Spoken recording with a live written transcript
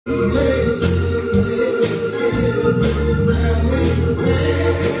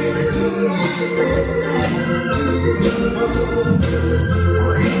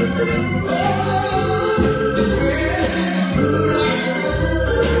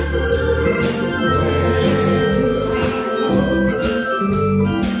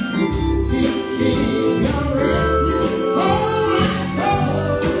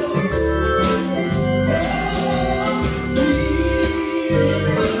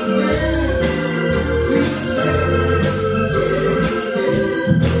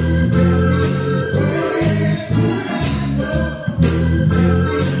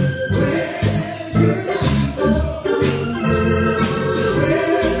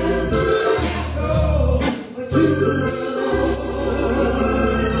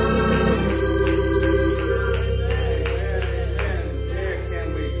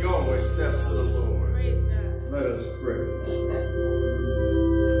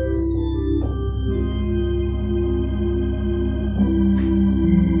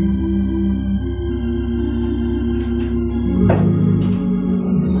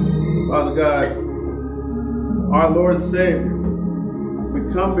Savior,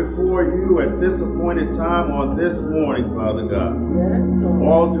 we come before you at this appointed time on this morning, Father God. Yes,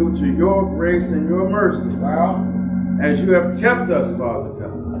 all due to your grace and your mercy. Wow. As you have kept us, Father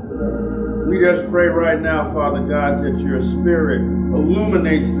God. We just pray right now, Father God, that your spirit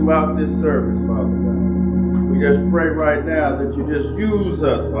illuminates throughout this service, Father God. We just pray right now that you just use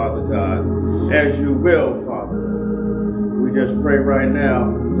us, Father God, as you will, Father God. We just pray right now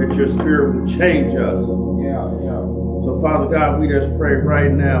that your spirit will change us. So, Father God, we just pray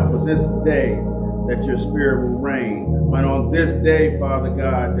right now for this day that your spirit will reign. And on this day, Father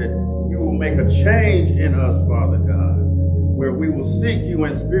God, that you will make a change in us, Father God, where we will seek you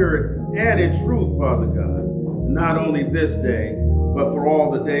in spirit and in truth, Father God. Not only this day, but for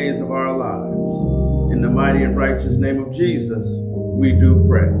all the days of our lives. In the mighty and righteous name of Jesus, we do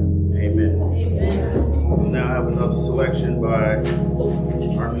pray. Amen. Amen. We'll now have another selection by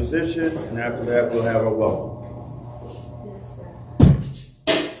our musician, and after that, we'll have a welcome.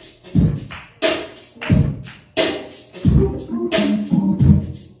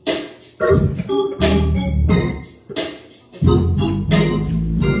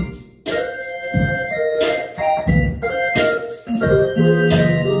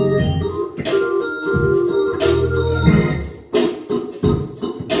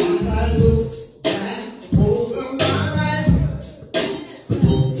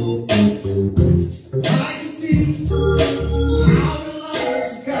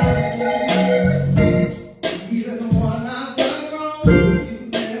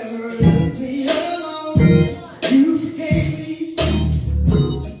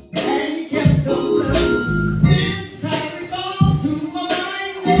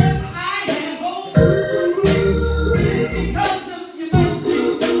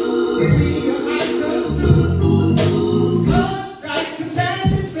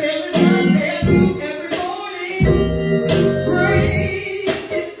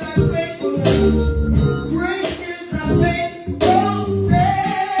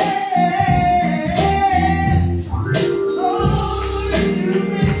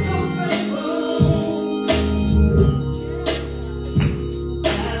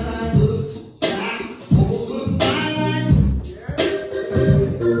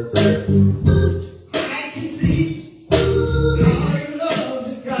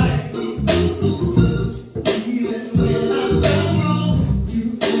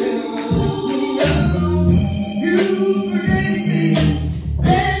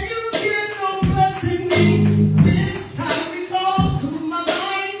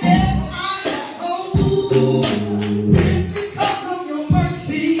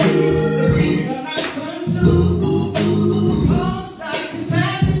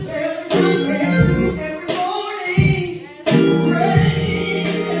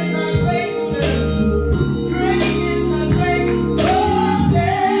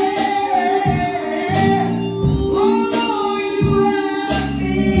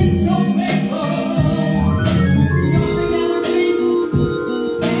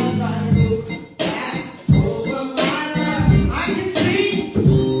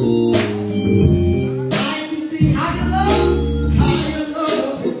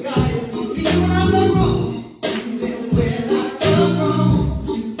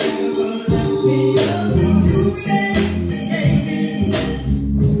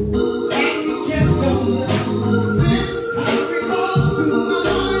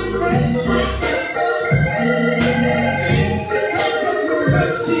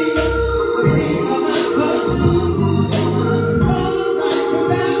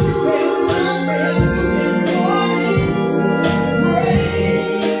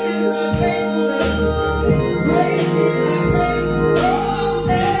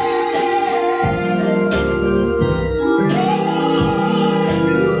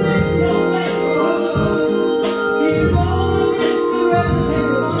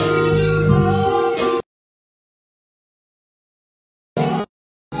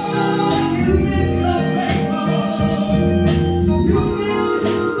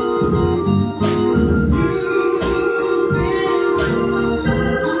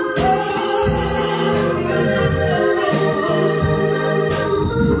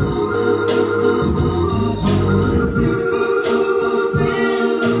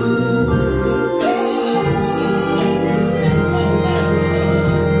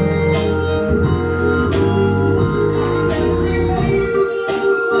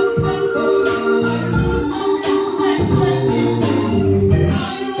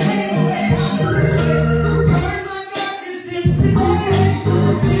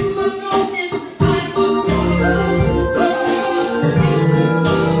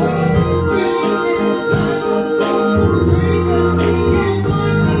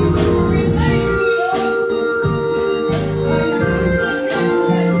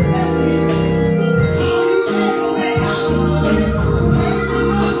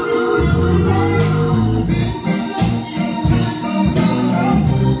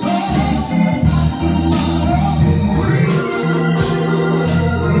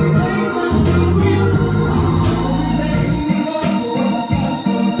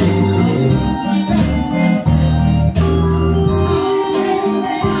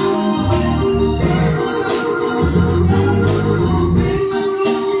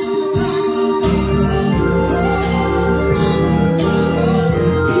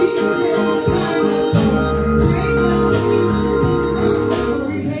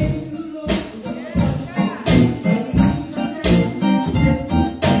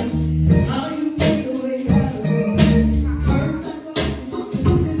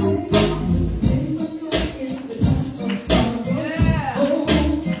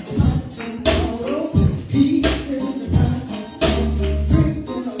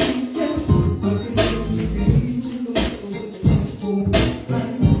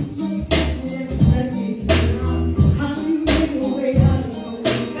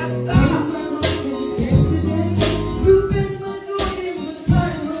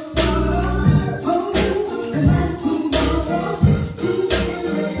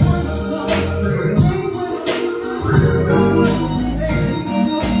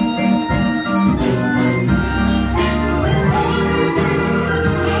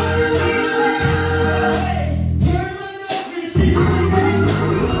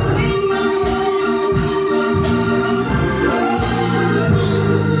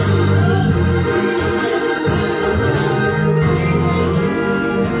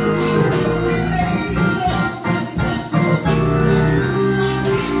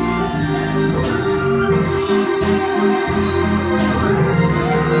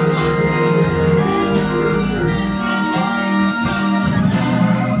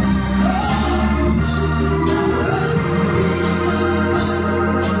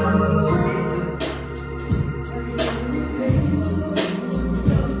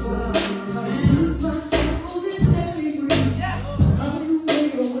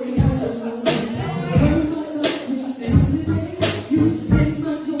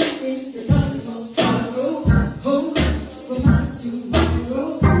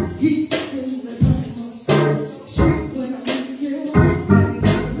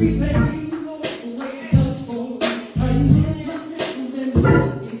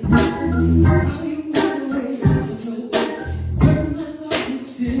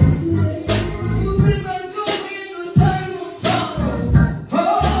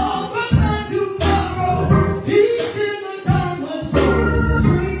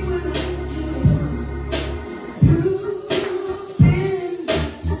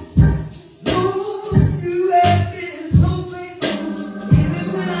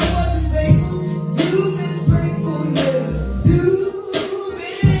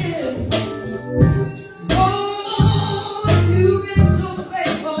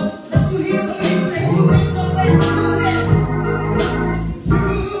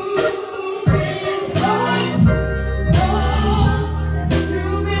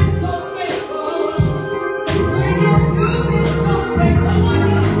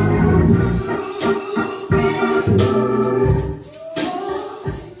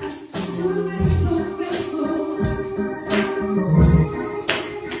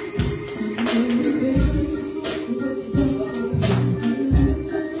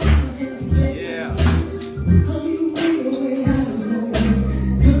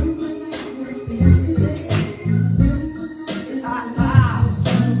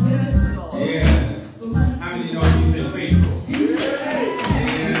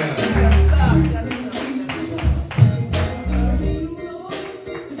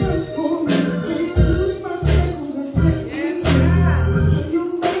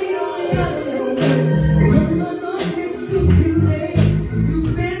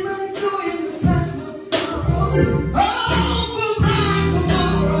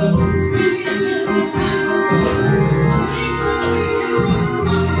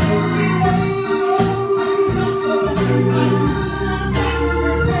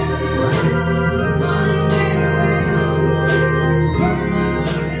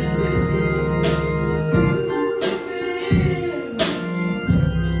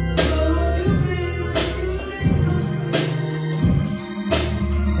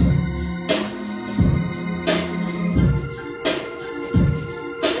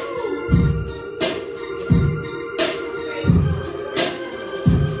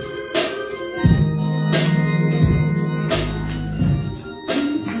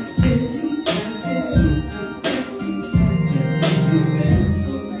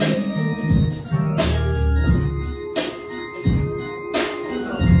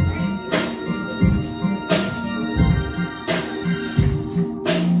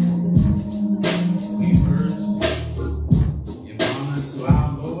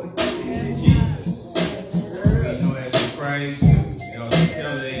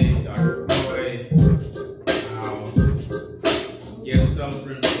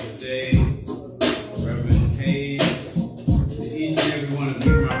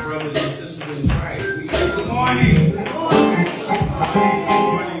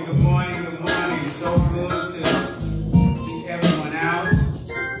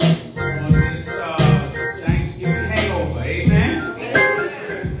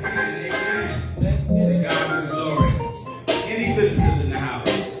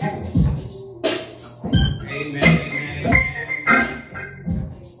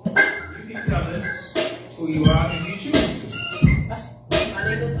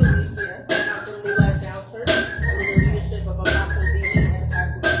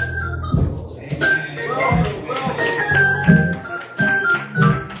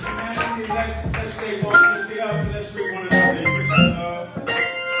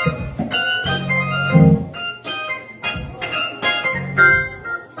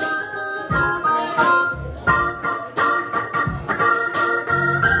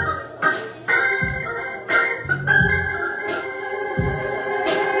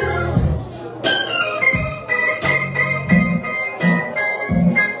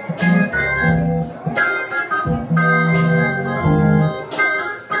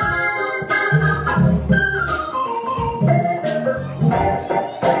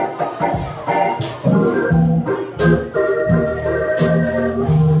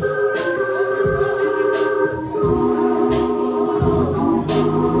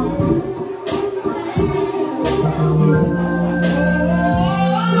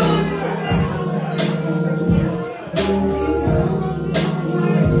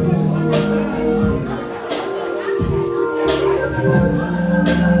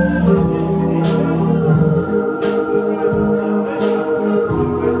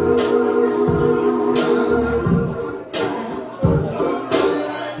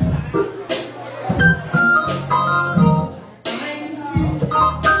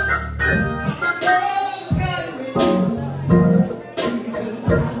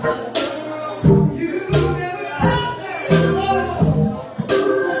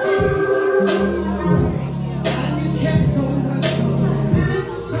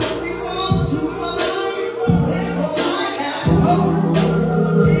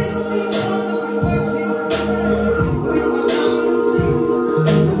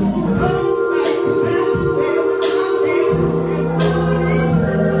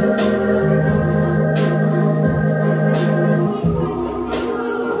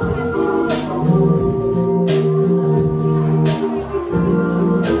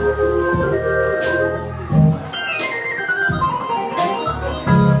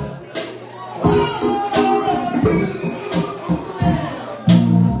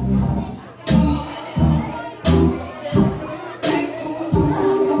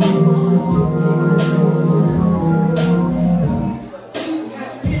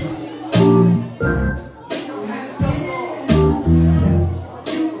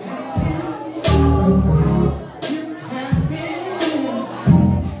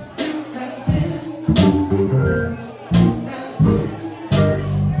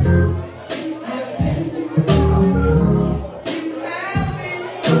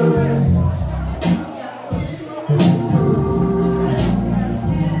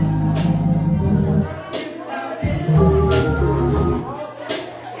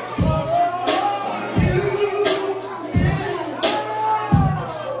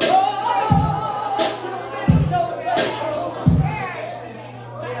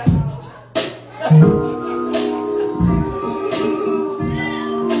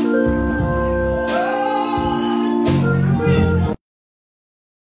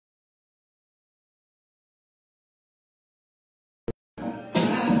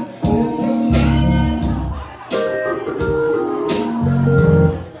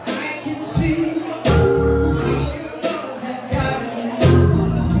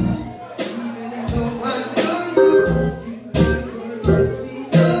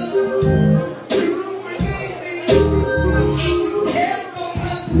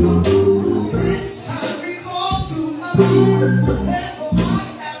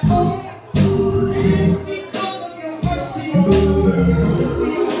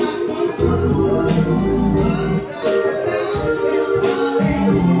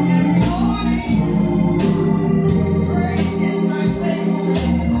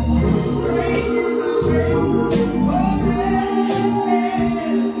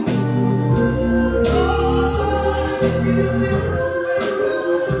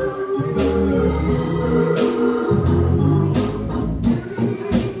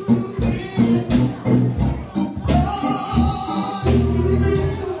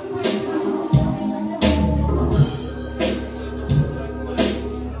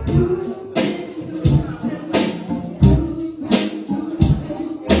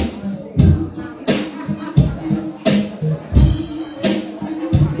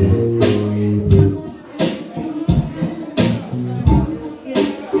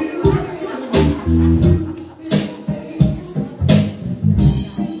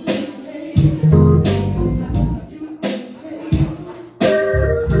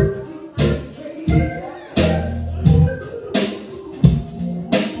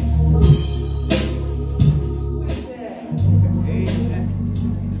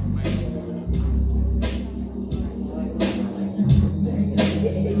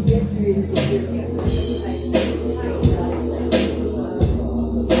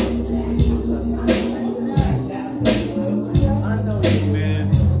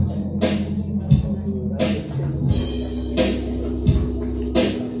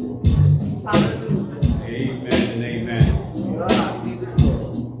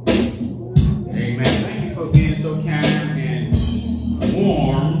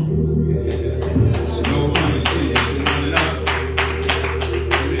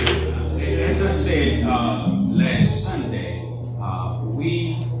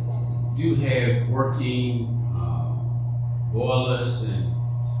 boilers and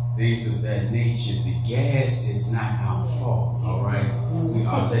things of that nature. The gas is not our fault, all right? We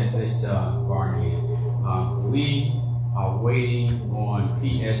are Barney. We are waiting on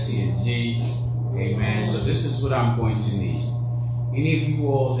PSC&G, amen. So this is what I'm going to need. Any of you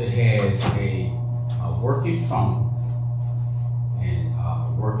all that has a working phone and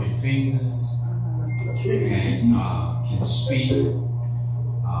working fingers and can speak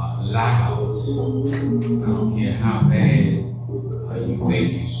loud, I don't care how bad you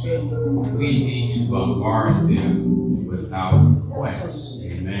think you speak, we need to bombard them with our requests.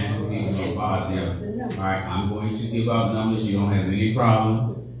 Amen. We need to bombard them. All right, I'm going to give out numbers. You don't have any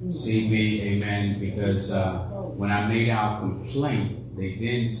problem. See me, amen, because when I made our complaint, they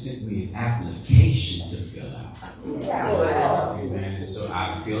then sent me an application to fill out. Amen. And so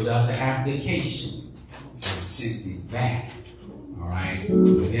I filled out the application and sent it back. All right.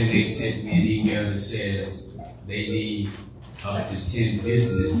 And then they sent me an email that says they need up to 10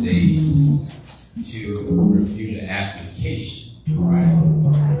 business days to review the application. All right.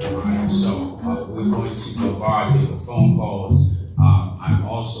 All right. So we're going to bombard them with phone calls. I'm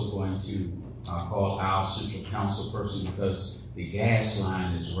also going to call our central council person because the gas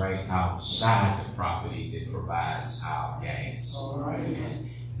line is right outside the property that provides our gas. All right. And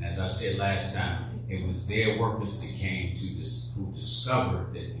as I said last time, it was their workers that came to who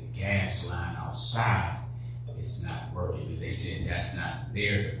discovered that the gas line outside is not working. They said that's not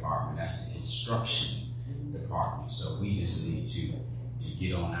their department, that's the construction department. So we just need to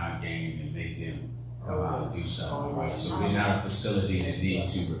get on our game and make them come out and do something. Right? So we're not a facility that need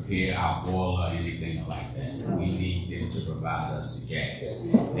to repair our boiler or anything like that. We need them to provide us the gas.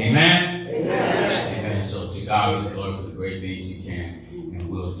 Amen? Amen. Amen. So to God be the glory for the great things He can and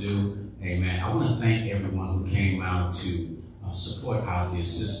will do. Amen. I want to thank everyone who came out to support our dear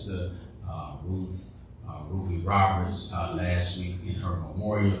sister Ruby Roberts last week in her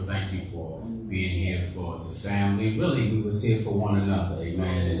memorial. Thank you for being here for the family. Really, we was here for one another.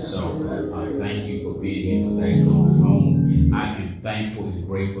 Amen. And so thank you for being here for that going home. I am thankful and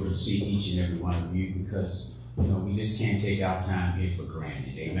grateful to see each and every one of you because we just can't take our time here for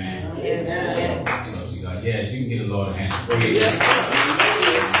granted. Amen. Amen. So to God, yes, you can get a Lord a hand of praise.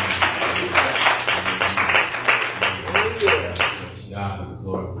 God with the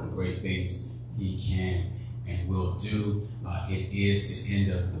glory for the great things He can and will do. It is the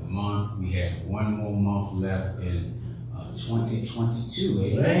end of the month. We have one more month left in 2022.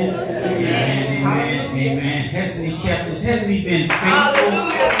 Amen. Amen. Amen. Amen. Hasn't He kept us? Hasn't He been faithful?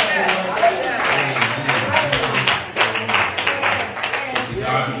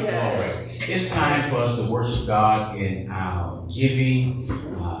 Amen. It's time for us to worship God in our giving.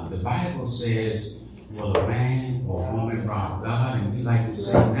 The Bible says, will a man or a woman rob God? And we like to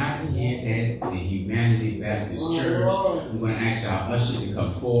say, not here at the Humanity Baptist Church. We're going to ask our usher to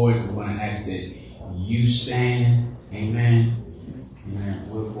come forward. We're going to ask that you stand. Amen. Amen.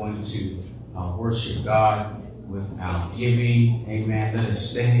 We're going to worship God with our giving. Amen. Let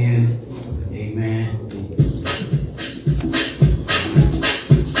us stand. Amen.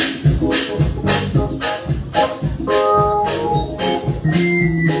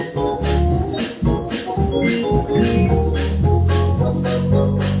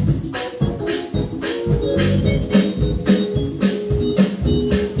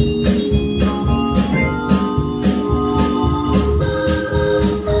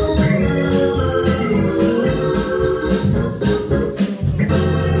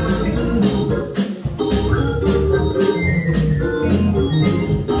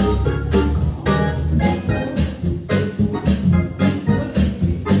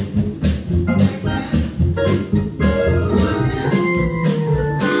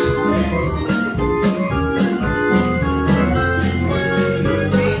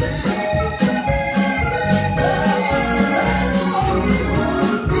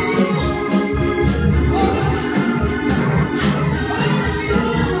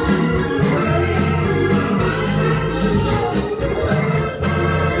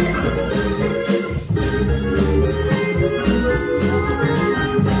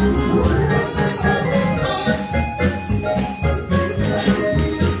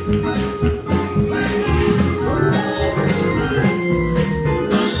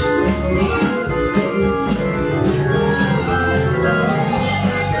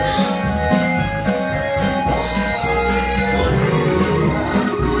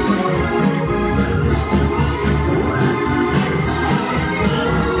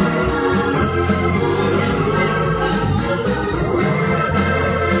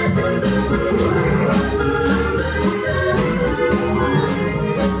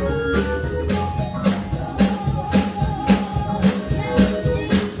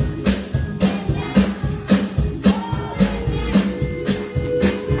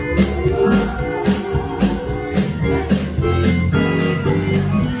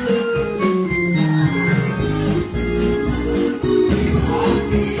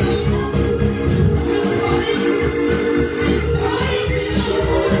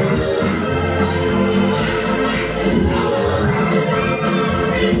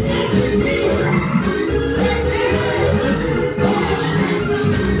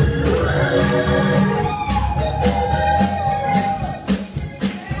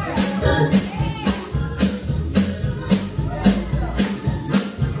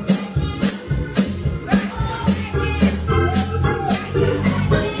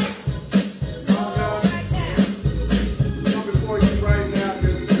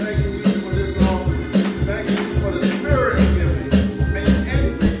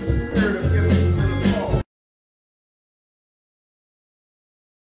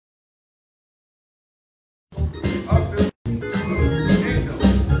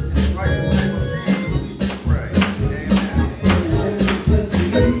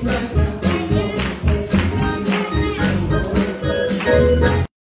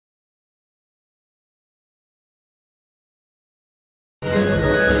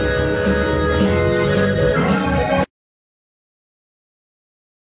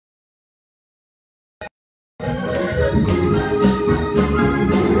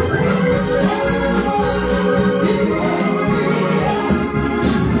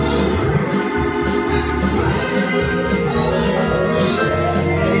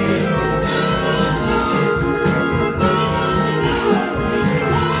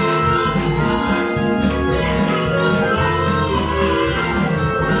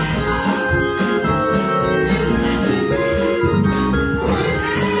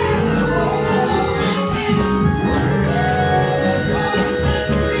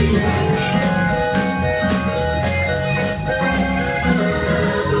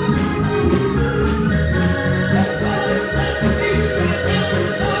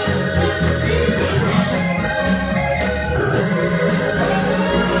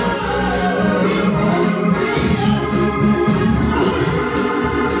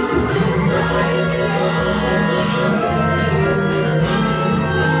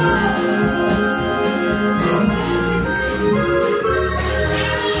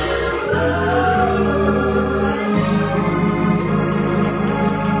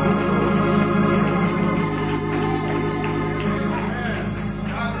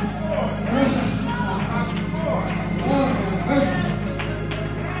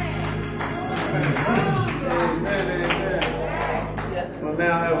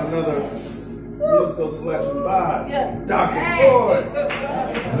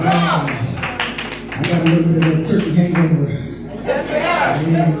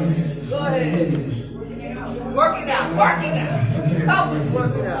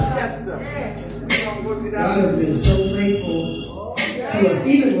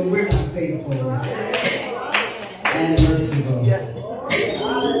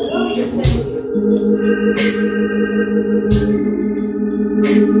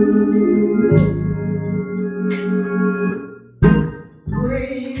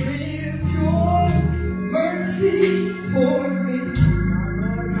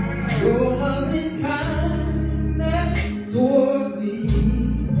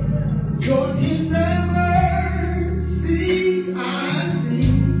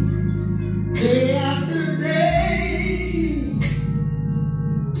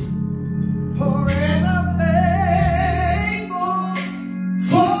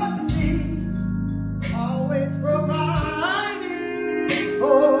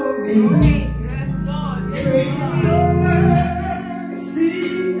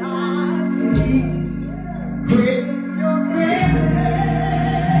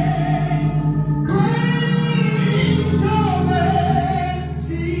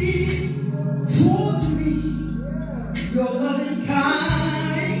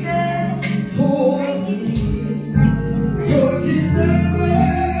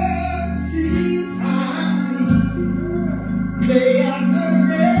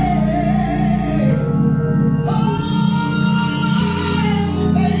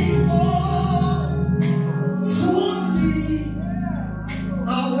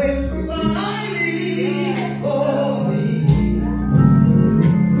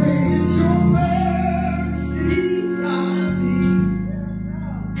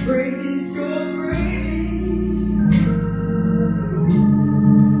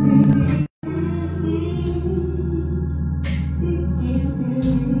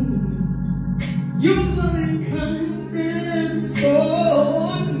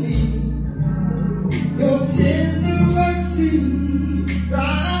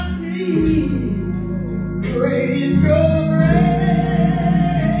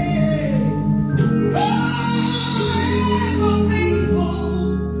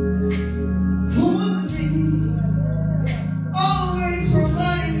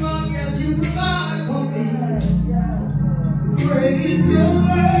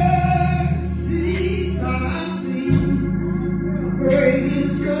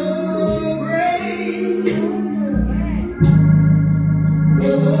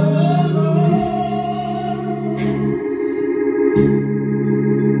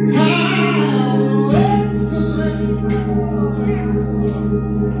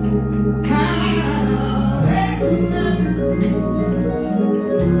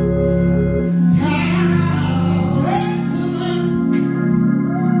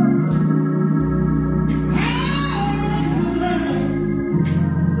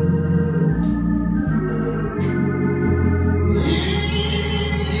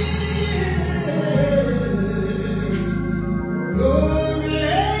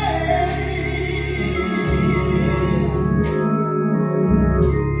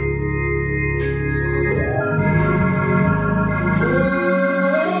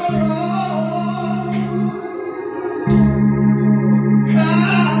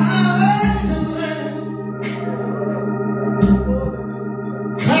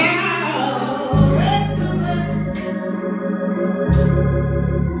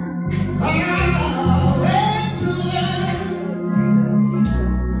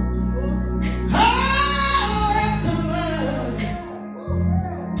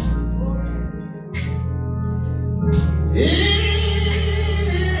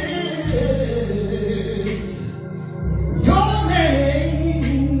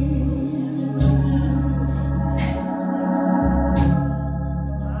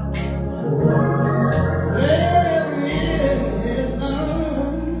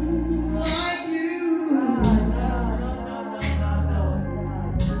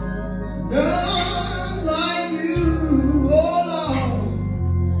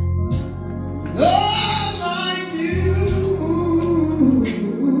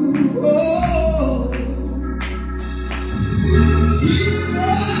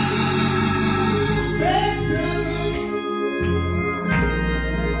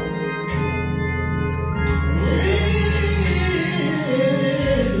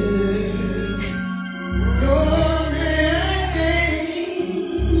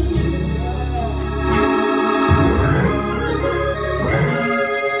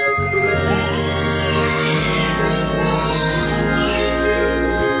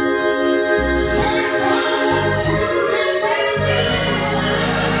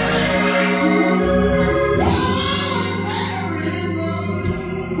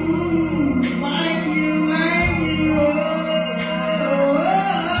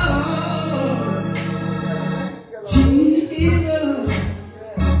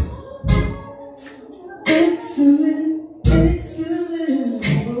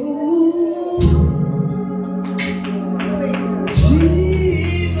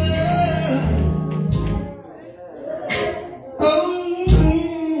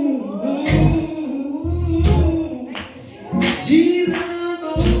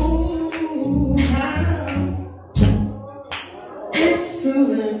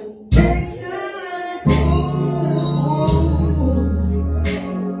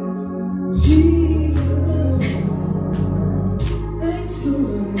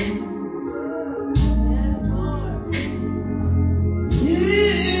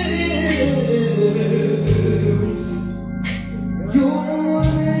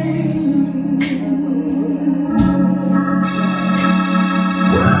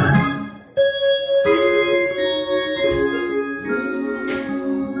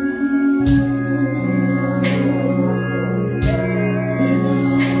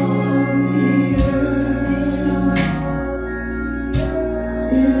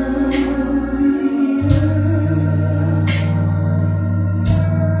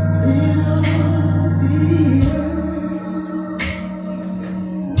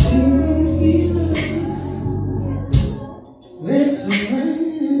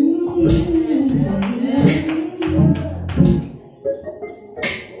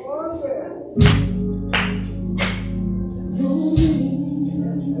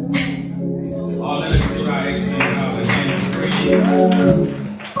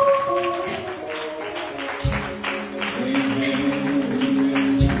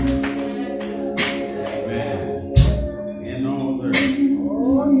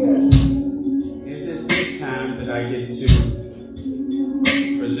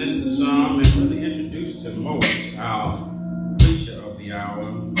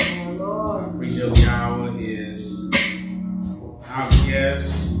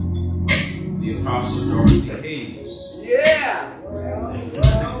 guest, the Apostle Dorothy Hayes. Yeah.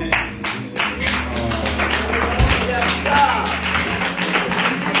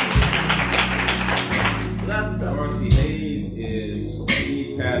 Dorothy Hayes is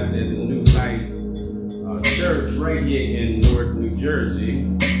lead pastor at the New Life Church right here in Newark, New Jersey.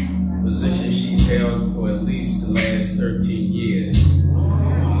 A position she's held for at least the last 13 years.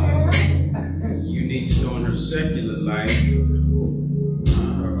 Unique to know in her secular life,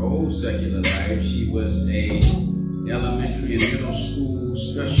 her old secular life, she was a elementary and middle school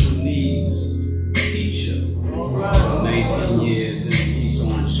special needs teacher for 19 years in the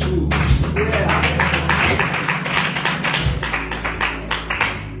East Orange School District.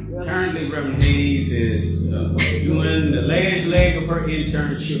 Currently, Reverend Hayes is doing the last leg of her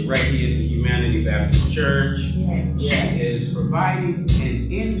internship right here at the Humanity Baptist Church. She is providing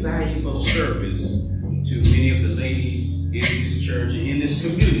an invaluable service to many of the ladies in this church and in this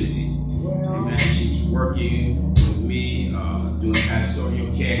community. Amen. She's working with me, doing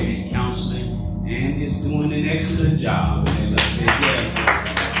pastoral care and counseling, and is doing an excellent job. As I said, yes.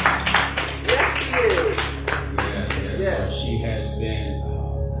 So she has been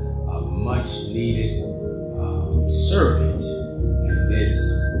a much needed servant in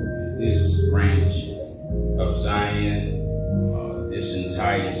this branch of Zion this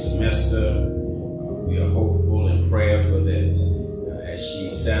entire semester. We are hopeful and prayerful that as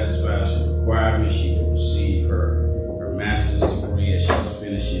she satisfies the requirements, she will receive her master's degree as she's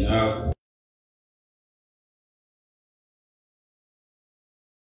finishing up.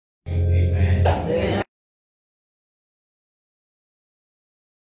 Amen. Amen.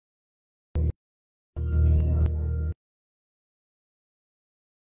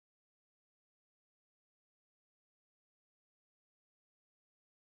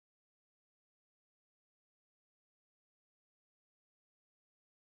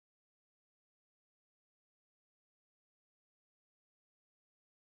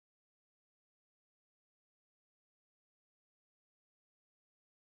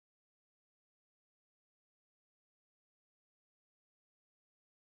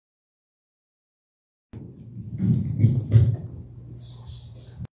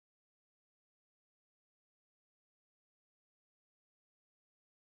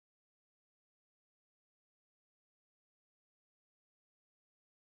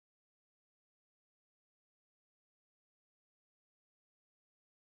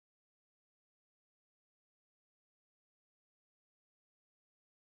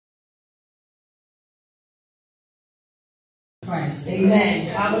 Christ. Amen.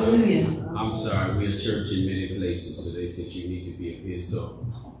 Hallelujah. I'm sorry, we're a church in many places, so they said you need to be up here. So,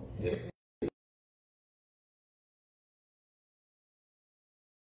 yeah.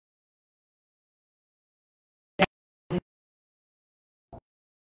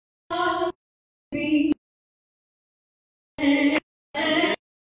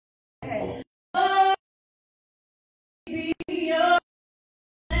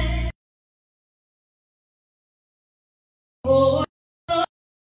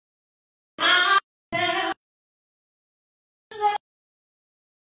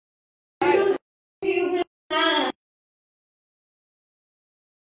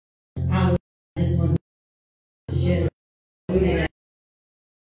 I just want to share with you.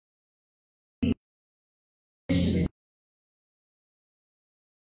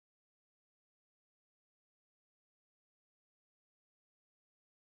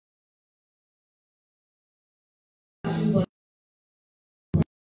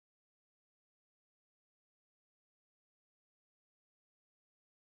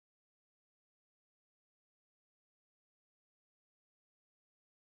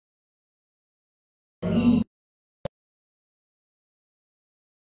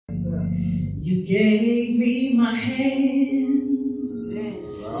 You gave me my hands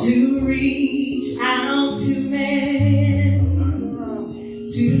to reach out to man,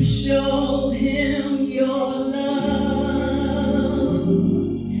 to show him your love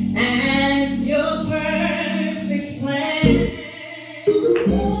and your perfect plan.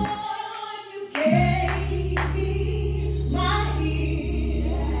 Lord, you gave me my ears.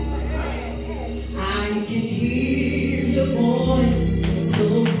 I can hear your voice so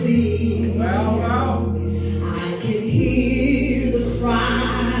clear. I can hear the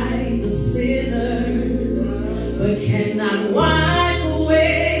cries of sinners, but cannot wipe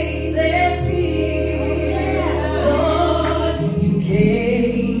away their tears.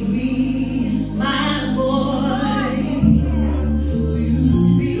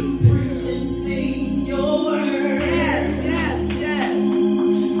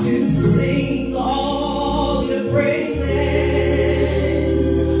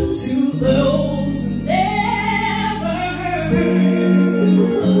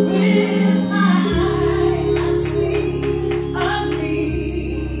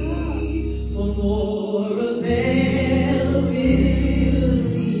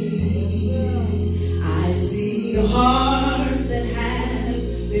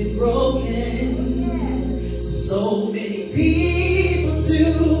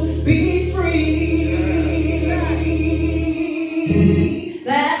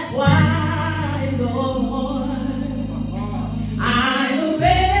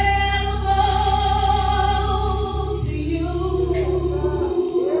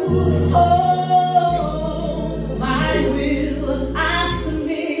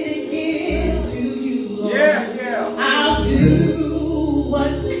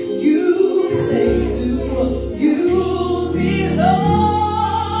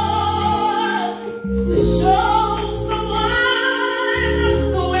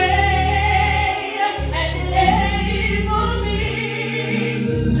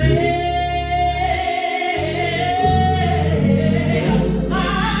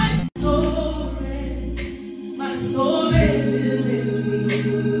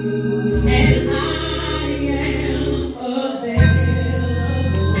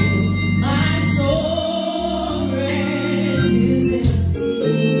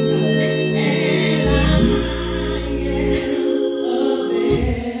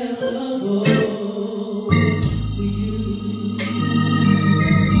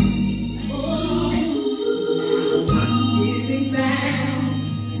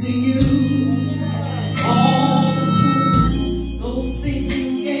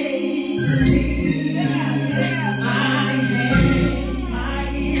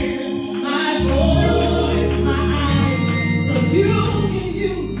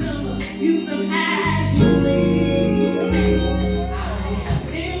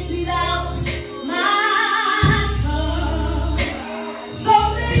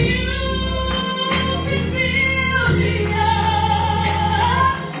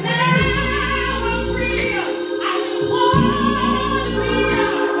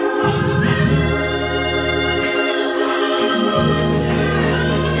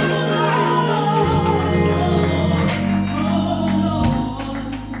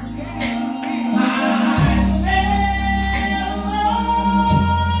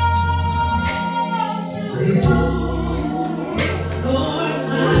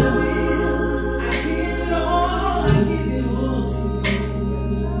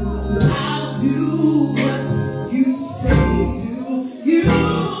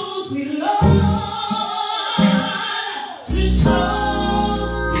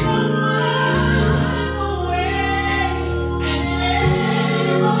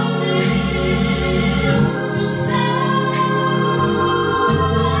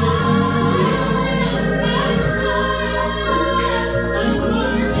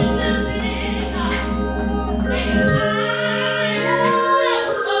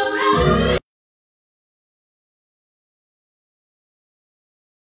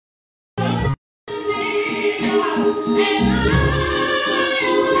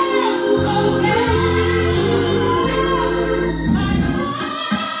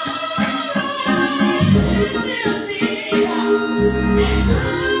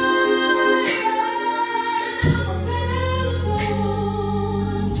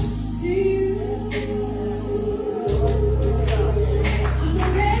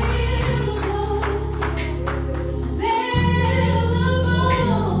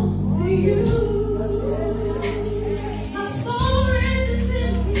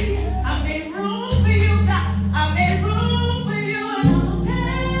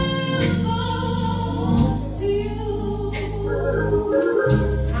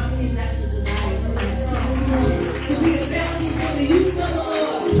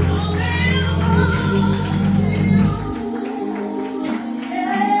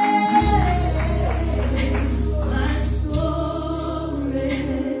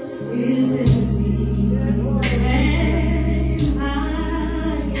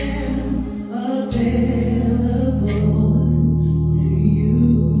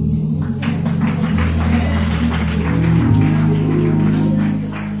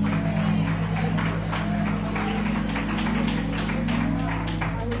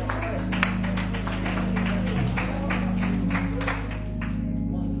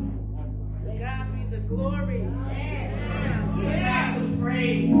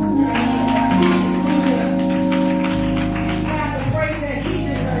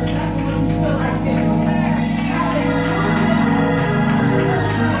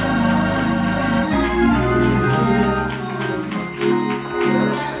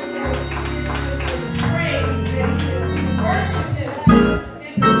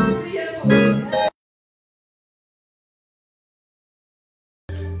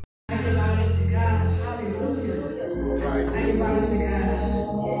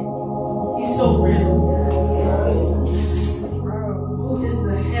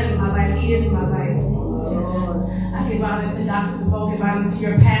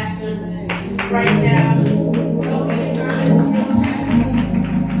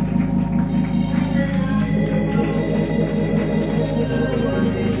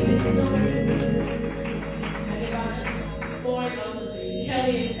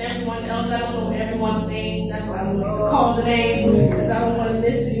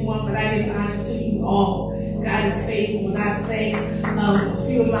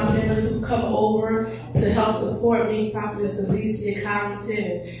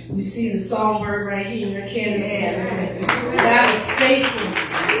 We see the songbird right here, Candace Anderson. God is faithful.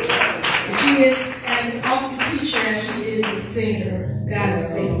 She is as an awesome teacher as she is a singer. God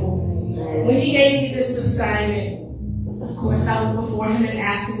is faithful. When he gave me this assignment, of course, I went before him and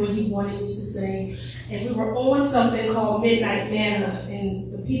asked him what he wanted me to sing. And we were on something called Midnight Manna,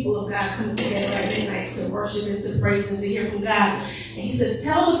 and the people of God come together at midnight to worship and to praise and to hear from God. And he says,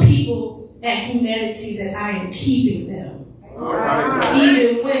 tell the people at Humanity that I am keeping them.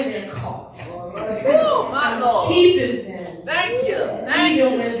 Even when they're caught. Oh, my Lord. Keeping them. Thank you.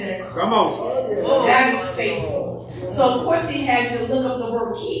 Even when they're caught. Come on. God is faithful. So, of course, he had me to look up the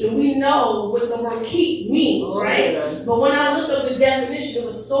word keep. And we know what the word keep means, right? But when I looked up the definition, it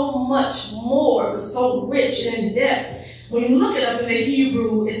was so much more. It was so rich and in depth. When you look it up in the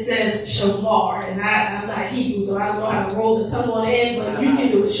Hebrew, it says shamar. And I'm not Hebrew, so I don't know how to roll the tongue on the end, but you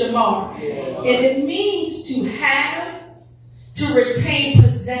can do it, shamar. And it means to have, to retain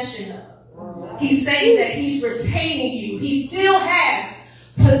possession of. He's saying that he's retaining you. He still has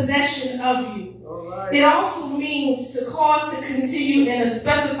possession of you. It also means to cause to continue in a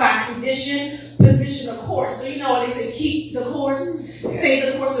specified condition, position, or course. So you know when they say keep the course,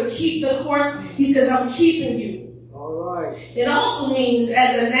 stay the course, or keep the course. He says, I'm keeping you. It also means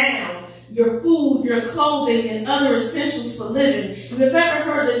as a noun, your food, your clothing, and other essentials for living. If you've ever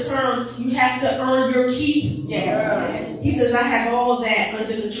heard the term, you have to earn your keep. Yeah. He says, I have all of that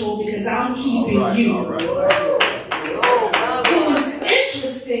under control because I'm keeping you. It was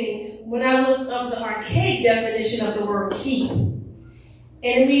interesting when I looked up the archaic definition of the word keep. And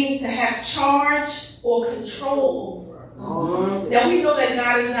it means to have charge or control over. Now we know that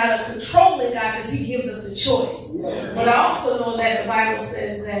God is not a controlling God because he gives us a choice. But I also know that the Bible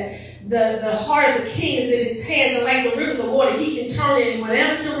says that the heart of the king is in his hands, and like the rivers of water, he can turn it in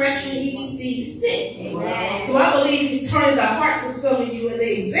whatever direction he sees fit. Amen. So I believe he's turning the hearts of some of you. And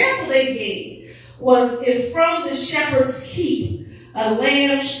the example they gave was, if from the shepherd's keep a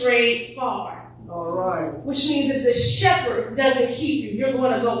lamb strayed far. Which means if the shepherd doesn't keep you, you're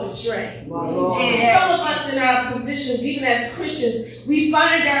going to go astray. And some of us in our positions, even as Christians, we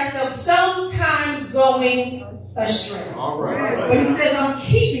find ourselves sometimes going astray. But he says, I'm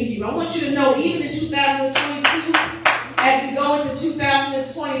keeping you. I want you to know, even in 2022, As we go into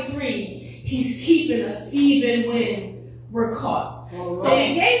 2023, he's keeping us even when we're caught. Right. So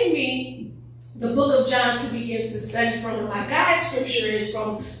he gave me the book of John to begin to study from. And my guide scripture is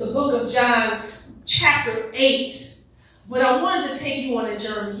from the book of John, chapter 8. But I wanted to take you on a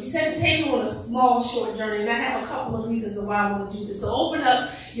journey. He said to take you on a small, short journey. And I have a couple of reasons why I want to do this. So open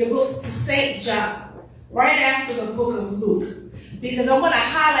up your books to St. John, right after the book of Luke. Because I want to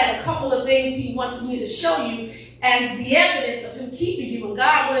highlight a couple of things he wants me to show you as the evidence of him keeping you. And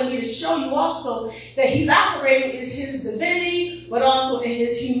God wanted me to show you also that he's operating in his divinity, but also in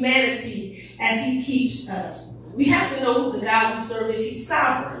his humanity as he keeps us. We have to know who the God we serve is. He's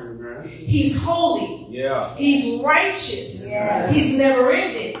sovereign. He's holy. Yeah. He's righteous. Yeah. He's never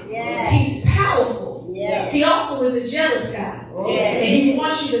ending. Yeah. He's powerful. Yeah. He also is a jealous God. Oh, yeah. And he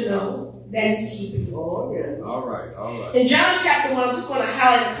wants you to know that he's keeping you. Oh, yeah. All right. In John chapter 1, I'm just going to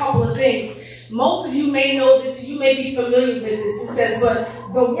highlight a couple of things. Most of you may know this. You may be familiar with this. It says, but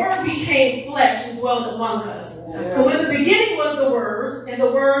the Word became flesh and dwelt among us. Yeah. So in the beginning was the Word, and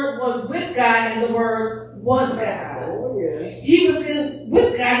the Word was with God, and the Word was God. He was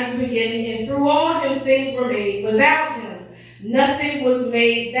with God in the beginning, and through all him things were made. Without him, nothing was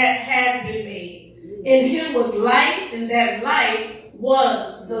made that had been made. In him was life, and that life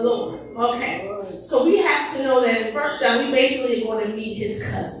was the Lord. Okay, so we have to know that in 1 John, we basically are going to meet his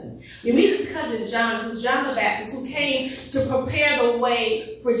cousin. We meet his cousin John, who's John the Baptist, who came to prepare the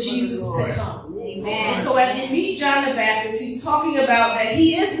way for Jesus to come. Amen. And so as we meet John the Baptist, he's talking about that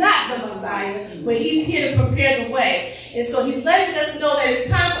he is not the Messiah, but he's here to prepare the way. And so he's letting us know that it's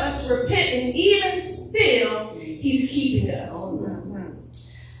time for us to repent, and even still, he's keeping us.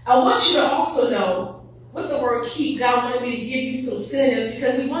 I want you to also know, with the word keep, God wanted me to give you some synonyms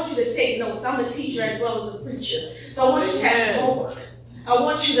because he wants you to take notes. I'm a teacher as well as a preacher. So I want you to have some homework. I'm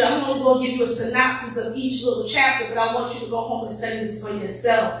going to give you a synopsis of each little chapter, but I want you to go home and study this for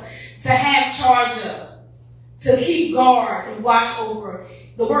yourself. To have charge of, to keep guard and watch over.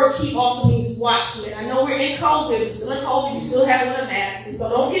 The word keep also means watchman. I know we're in COVID, we're still in COVID, you still have a mask, and so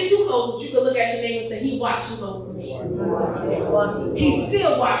don't get too close, but you can look at your neighbor and say, he watches over me. He's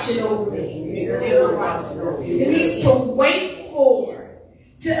still watching over me. It means to wait for,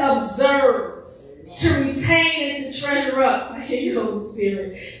 to observe, to retain and to treasure up. I hear you, Holy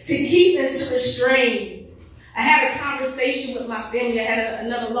Spirit. To keep and to restrain. I had a conversation with my family. I had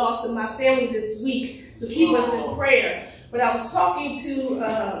another loss in my family this week, so keep us in prayer. But I was talking to,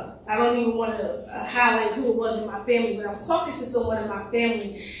 I don't even want to highlight who it was in my family, but I was talking to someone in my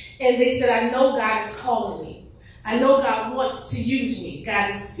family, and they said, I know God is calling me. I know God wants to use me. God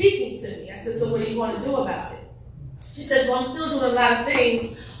is speaking to me. I said, so what are you going to do about it? She said, well, I'm still doing a lot of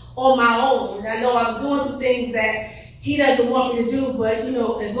things on my own, and I know I'm doing some things that he doesn't want me to do, but, you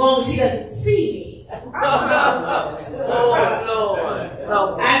know, as long as he doesn't see me, I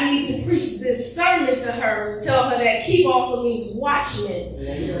need to preach this sermon to her and tell her that keep also means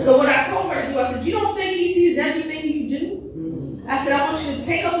watchman. So what I told her to do, I said, you don't think he sees everything you do? I said, I want you to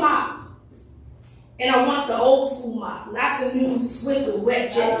take a mop, and I want the old school mop, not the new Swift and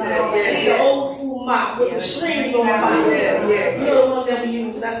wet jets. The old school mop with the strings on the bottom. You know the ones that we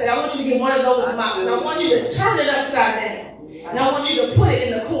use. And I said, I want you to get one of those mops, and I want you to turn it upside down. And I want you to put it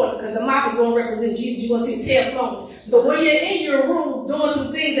in the corner because the mop is going to represent Jesus. You're going to see his hair flowing. So when you're in your room doing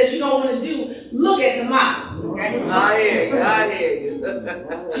some things that you don't want to do, look at the mop. I hear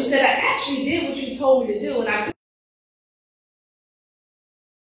you. She said, I actually did what you told me to do, and I do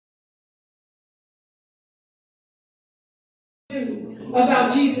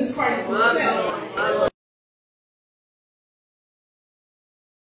about Jesus Christ himself.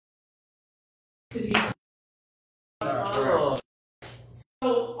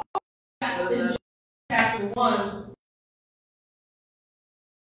 So, in chapter 1,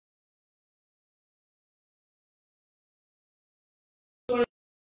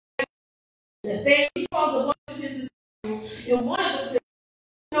 the thing he calls a bunch of his disciples, and one of them said,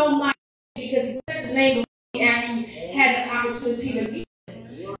 no, my, because he said his name, he actually had the opportunity to be.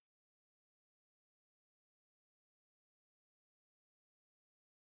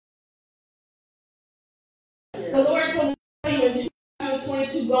 The Lord told me in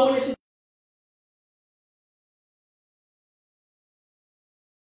 2022 going into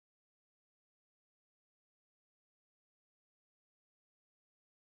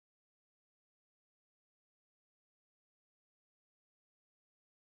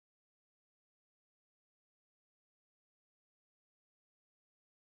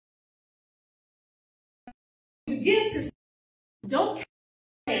begin to don't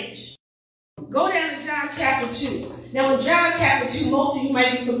change. Go down to John chapter 2. Now in John chapter 2, most of you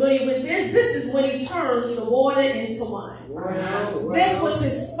might be familiar with this. This is when he turns the water into wine. This was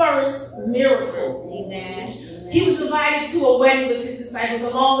his first miracle. Amen. He was invited to a wedding with his disciples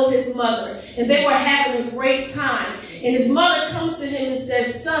along with his mother. And they were having a great time. And his mother comes to him and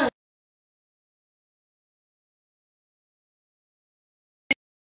says, son,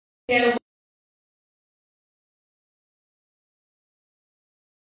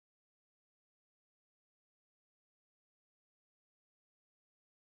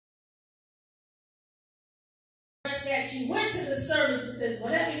 that she went to the servants and says,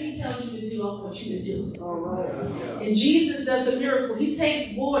 whatever he tells you to do, I want you to do it. All right. And Jesus does a miracle. He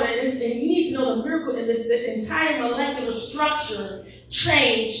takes water, and you need to know the miracle in this, the entire molecular structure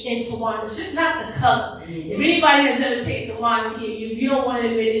changed into wine. It's just not the color. If anybody has ever tasted wine here, if you don't want to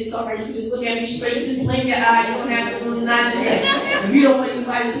admit it, it's all right. You can just look at me straight, you just blink your eye, you don't have to nod your head. If you don't want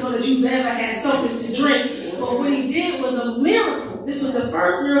anybody to know that you've ever had something to drink. But what he did was a miracle. This was the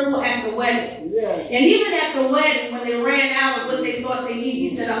first miracle at the wedding. Yeah. And even at the wedding, when they ran out of what they thought they needed,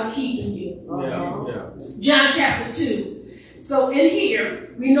 he said, I'm keeping you. John chapter 2. So in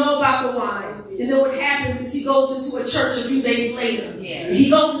here, we know about the wine. And then what happens is he goes into a church a few days later. Yeah. And he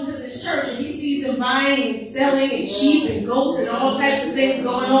goes into this church and he sees them buying and selling and sheep and goats and all types of things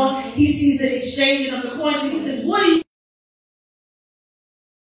going on. He sees them exchanging of the coins and he says, what are you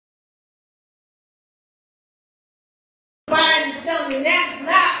buying and selling? That's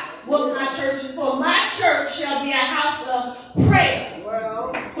not what my church is for. My church shall be a house of prayer.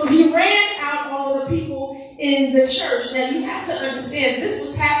 Wow. So he ran out all the people in the church. Now you have to understand this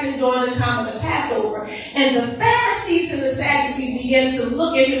was happening during the time of the Passover. And the Pharisees and the Sadducees began to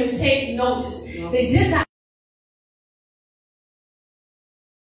look at him and take notice. They did not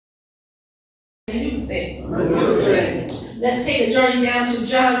do anything. Let's take a journey down to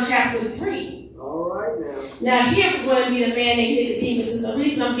John chapter 3. Now here we're going to meet a man named Nicodemus, and the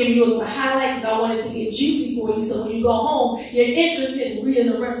reason I'm giving you a highlight is I wanted to get juicy for you, so when you go home, you're interested in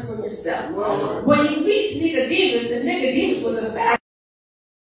reading the rest for yourself. Wow. When he meets Nicodemus, and Nicodemus was a Pharisee,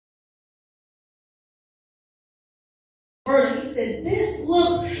 he said, this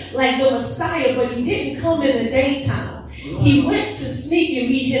looks like the Messiah, but he didn't come in the daytime. He went to sneak and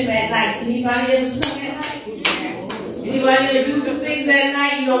meet him at night. Anybody ever sneak at night? Anybody ever do some things at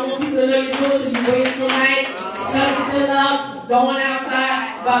night? You don't want people to know you're doing, so you wait till night, sun's still up, going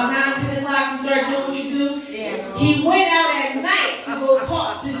outside, about 9, 10 o'clock, you start doing what you do. Yeah. He went out at night to go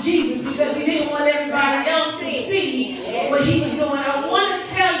talk to Jesus because he didn't want everybody else to see what he was doing. I want to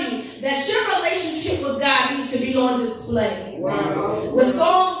tell you that your relationship with God needs to be on display. Wow. The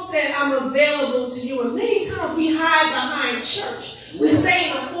song said, I'm available to you. And many times we hide behind church. We stay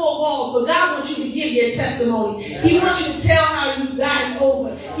in the 4 walls, but God wants you to give your testimony. He wants you to tell how you've gotten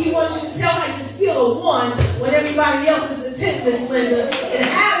over. He wants you to tell how you're still a 1 when everybody else is a 10, Miss Linda. And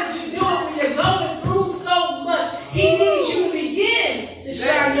how did you do it when you're going through so much? He needs you to begin to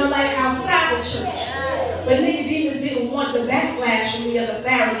shine your light outside the church. But Nicodemus didn't want the backlash from the other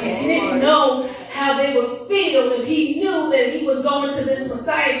Pharisees. He didn't know how they would feel if he knew that he was going to this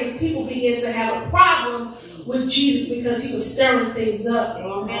Messiah, because people began to have a problem with Jesus because he was stirring things up.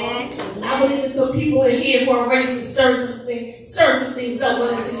 Amen. I believe there's some people in here who are ready to stir some things up,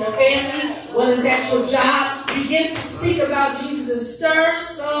 whether it's in your family, whether it's at your job. Begin to speak about Jesus and stir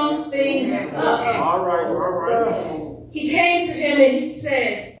some things up. All right. He came to him and he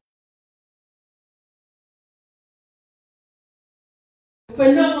said, for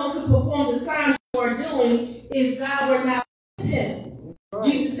no one could perform the signs you are doing if God were not with him.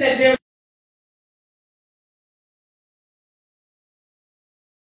 Jesus said, there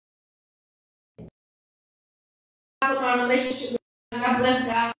my relationship with God. I bless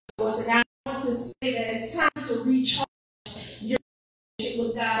God for us. And I want to say that it's time to recharge your relationship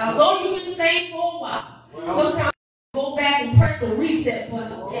with God. Although you've been saved for a while, sometimes you go back and press the reset button.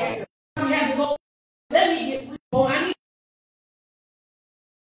 Sometimes you have to go, let me get reborn. I need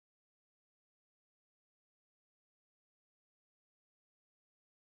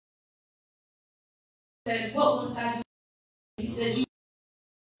says, what must I do? He says,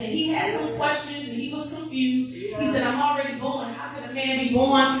 and he had some questions and he was confused. He said, I'm already born. How can a man be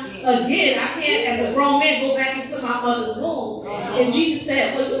born again? I can't, as a grown man, go back into my mother's womb. And Jesus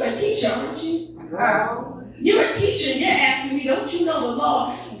said, well, you're a teacher, aren't you? You're a teacher. You're asking me, don't you know the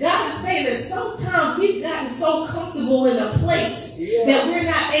law? God is saying that sometimes we've gotten so comfortable in a place that we're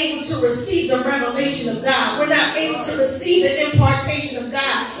not able to receive the revelation of God. We're not able to receive the impartation of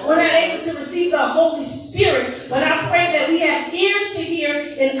God. We're not able to receive the Holy Spirit. But I pray that we have ears to hear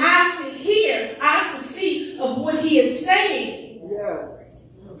and eyes to hear, eyes to see of what he is saying.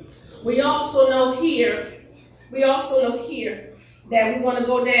 We also know here we also know here that we want to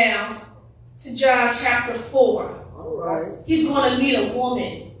go down to John chapter 4. All right. He's going to meet a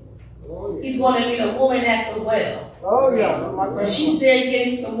woman. He's going to meet a woman at the well. Oh, yeah. And she's there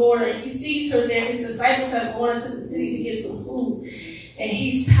getting some water. He sees her there. His disciples have gone into the city to get some food. And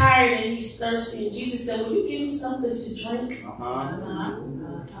he's tired and he's thirsty. And Jesus said, will you give me something to drink?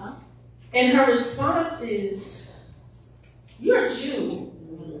 And her response is, you're a Jew,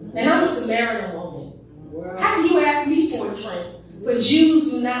 and I'm a Samaritan woman. How can you ask me for a drink? But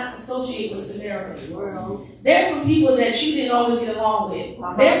Jews do not associate with Samaritans. There's some people that you didn't always get along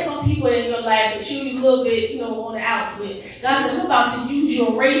with. There's some people in your life that you a little bit, on the outs with. God said, I'm about to use you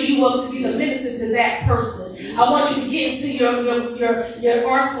and raise you up to be the minister to that person. I want you to get into your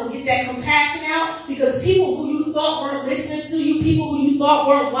arsenal, get that compassion out, because people who you thought weren't listening to you, people who you thought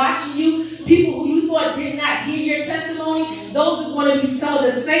weren't watching you, people who you thought did not hear your testimony, those are going to be some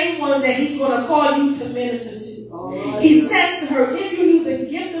of the same ones that he's going to call you to minister to. He says to her, if you knew the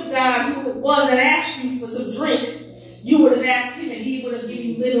gift of God, who it was that asked you for some drink, you would have asked him and he would have given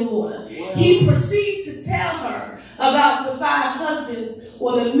you living water. He proceeds to tell her about the 5 husbands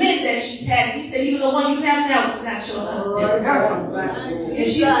or the men that she's had. He said, even the one you have now is not your husband. And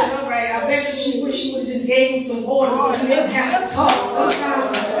she said, all right, I bet you she wish she would have just gave him some water so he didn't have to talk.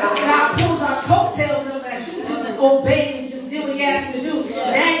 Sometimes God pulls our coattails and like, she would just obey and just do what he asked me to do.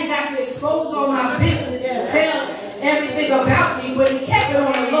 Now you got to expose all my business and tell everything about me, but he kept it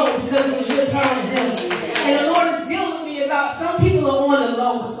on the low because it was just her and him. And the Lord is dealing with me about some people are on the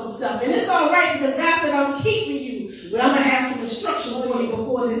low with some stuff. And it's all right because God said, I'm keeping you, but I'm going to have some instructions for you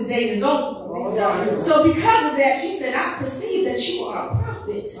before this day is over. So because of that, she said, I perceive that you are a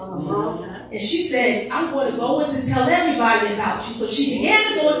prophet. And she said, I'm going to go in to tell everybody about you. So she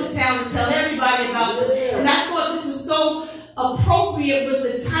began to go into town and tell everybody about it. And I thought this was so appropriate with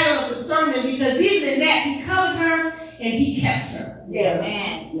the title of the sermon, because even in that, he covered her and he kept her.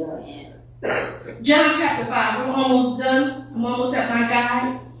 Amen. John chapter 5. We're almost done. I'm almost at my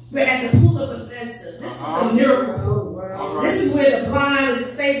guide. We're at the pool of Bethesda. This is a miracle. This is where the blind and the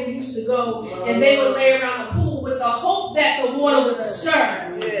disabled used to go, and they would lay around the pool with the hope that the water would stir.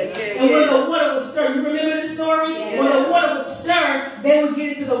 And when the water would stir, you remember the story? When the water would stir, they would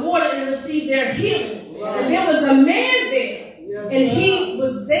get into the water and receive their healing. And there was a man there. And he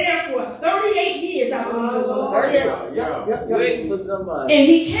was there for 38 years, I believe it was. Waiting for somebody. And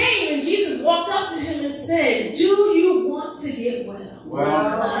he came and Jesus walked up to him and said, do you want to get well?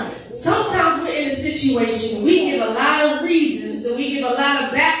 Wow. Sometimes we're in a situation, we give a lot of reasons and we give a lot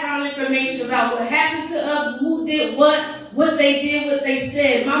of background information about what happened to us, who did what they did, what they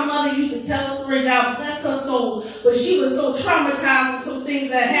said. My mother used to tell a story, God bless her soul, but she was so traumatized with some things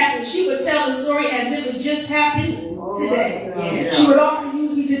that happened. She would tell the story as if it just happened today. She would often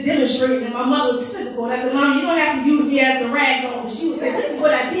use me to demonstrate, and my mother was physical. And I said, Mom, you don't have to use me as the rag doll. She would say, this is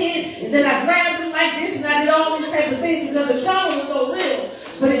what I did, and then I grabbed him like this, and I did all these type of things because the trauma was so real.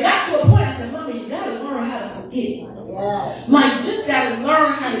 But it got to a point, I said, Mama, you got to learn how to forget. Mom, you just got to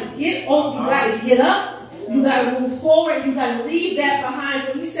learn how to get over. You got to get up. You got to move forward. You got to leave that behind.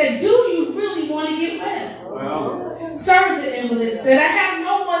 So he said, do you really want to get well? Sir, the invalid said, I have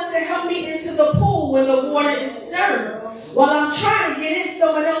no one to help me into the pool when the water is stirred. While I'm trying to get in,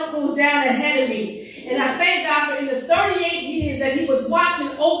 someone else goes down ahead of me. And I thank God for in the 38 years that he was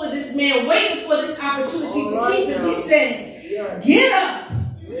watching over this man, waiting for this opportunity to keep him. He said, get up,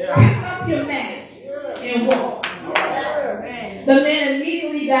 pick up your mat, and walk. The man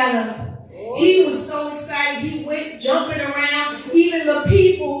immediately got up. He was so excited. He went jumping around. Even the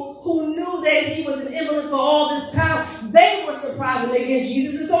people who knew that he was an invalid for all this time, they were surprised. And again,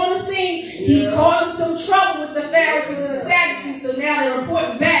 Jesus is on the scene. He's causing some trouble with the Pharisees and the Sadducees, so now they're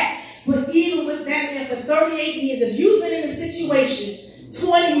reporting back. But even with that man for 38 years, if you've been in a situation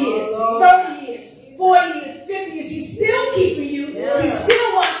 20 years, 30 years, 40 years, 50 years, he's still keeping you. He's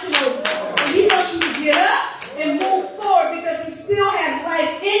still watching over you. And he wants you to get up and move forward because he still has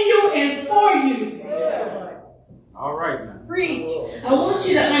life in you and for you. All right, man. Preach. I want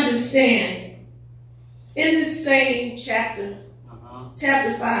you to understand, in this same chapter,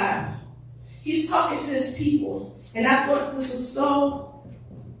 chapter 5, he's talking to his people, and I thought this was so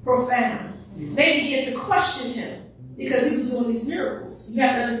profound. They began to question him because he was doing these miracles. You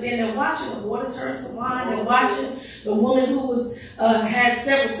have to understand, they're watching the water turn to wine. They're watching the woman who was had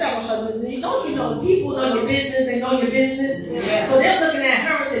several husbands. And don't you know, people know your business. They know your business. Yeah. So they're looking at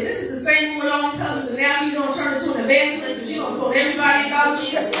her and saying, this is the same woman with all these husbands, and now she's going to turn into an evangelist, and she's going to tell everybody about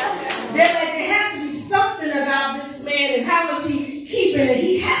Jesus. They're like, there has to be something about this man, and how is he keeping it?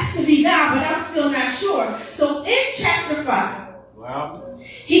 He has to be God, but I'm still not sure. So in chapter 5, Well,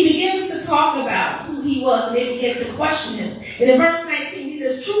 he begins to talk about who he was, and they begin to question him. And in verse 19, he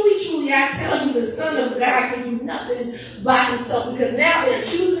says, truly, truly, I tell you, the Son of God can do nothing by himself, because now they're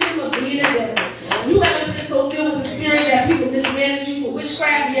accusing him of being a devil. You haven't been so filled with the Spirit that people mismanage you for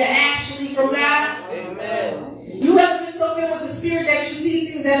witchcraft, you're actually from God. Amen. You haven't been so filled with the Spirit that you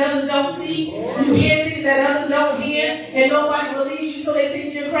see things that others don't see, you hear things that others don't hear, and nobody believes you, so they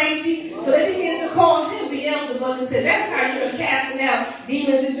think you're crazy. So they begin to call him Beelzebub and said, that's how you're casting out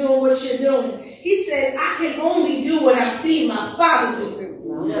demons and doing what you're doing. He said, I can only do what I've seen my Father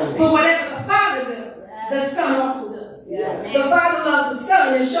do. Yeah. For whatever the Father does, the Son also does. Yeah. The Father loves the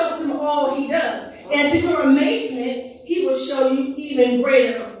Son and shows him all he does. And to your amazement, he will show you even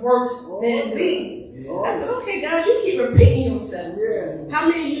greater works than these. I said, okay, God, you keep repeating yourself. How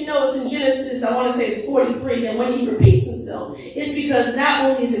many of you know it's in Genesis, I want to say it's 43, that when he repeats himself, it's because not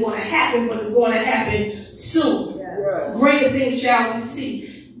only is it going to happen, but it's going to happen soon. Greater things shall we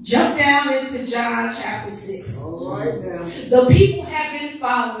see. Jump down into John chapter 6. The people have been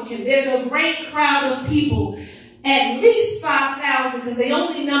following him. There's a great crowd of people. At least 5,000, because they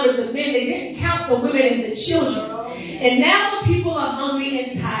only numbered the men. They didn't count the women and the children. And now the people are hungry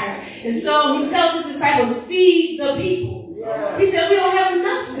and tired. And so he tells his disciples, feed the people. He said, we don't have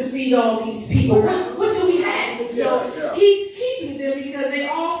enough to feed all these people. What do we have? And so he's keeping them because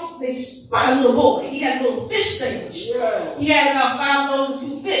they spot a little boy. He has a little fish sandwich. He had about 5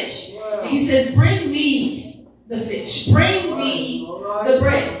 loaves and 2 fish. And he said, bring me the fish. Bring me the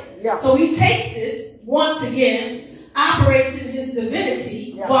bread. So he takes this. Once again, operates in his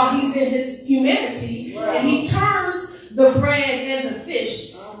divinity while he's in his humanity, and he turns the bread and the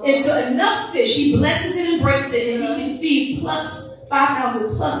fish into enough fish. He blesses it and breaks it, and he can feed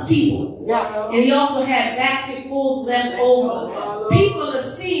 5,000 plus people. And he also had basketfuls left over. People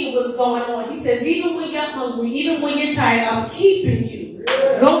are seeing what's going on. He says, even when you're hungry, even when you're tired, I'm keeping you.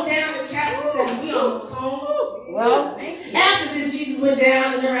 Go down to chapter 7. We on the tone. After this, Jesus went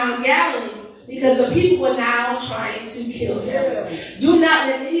down and around Galilee, because the people were now trying to kill him. Do not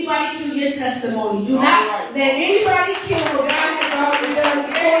let anybody kill your testimony. Do not let anybody kill what God has already done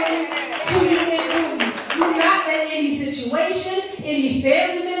for you, to you and through you. Do not let any situation, any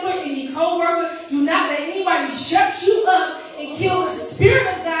family member, any co-worker, do not let anybody shut you up and kill the Spirit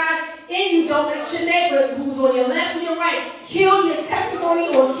of God in you. Don't let your neighbor who's on your left or your right kill your testimony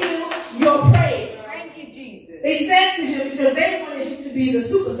or kill your praise. They said to him, because they wanted him to be the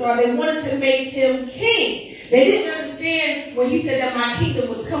superstar, they wanted to make him king. They didn't understand when he said that my kingdom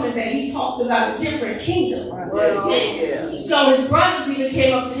was coming, that he talked about a different kingdom. So his brothers even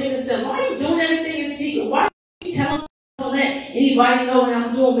came up to him and said, why are you doing everything in secret? Why are you telling me don't let anybody know what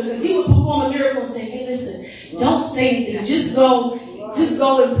I'm doing? Because he would perform a miracle and say, hey, listen, don't say anything. Just go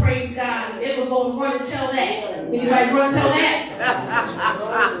and praise God. And they would go and run and tell that. Anybody run and tell that?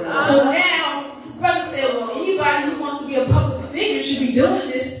 So now, brother said, well, anybody who wants to be a public figure should be doing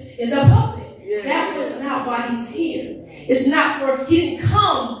this in the public. That was not why he's here. It's not for, he didn't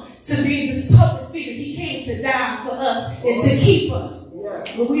come to be this public figure. He came to die for us and to keep us.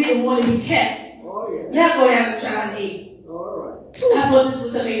 But we didn't want to be kept. Now go down to John 8. I thought this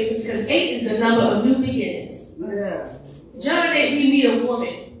was amazing because 8 is the number of new beginnings. John 8, we meet a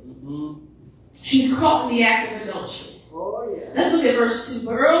woman. She's caught in the act of adultery. Let's look at verse 2.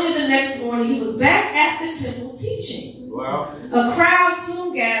 But early the next morning, he was back at the temple teaching. A crowd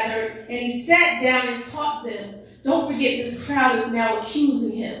soon gathered, and he sat down and taught them. Don't forget, this crowd is now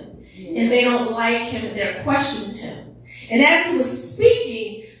accusing him, and they don't like him, and they're questioning him. And as he was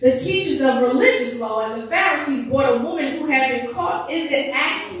speaking, the teachers of religious law and the Pharisees brought a woman who had been caught in the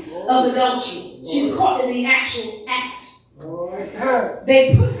act of adultery. She's caught in the actual act.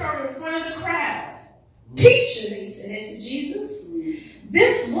 They put her in front of the crowd. Teacher, they said to Jesus,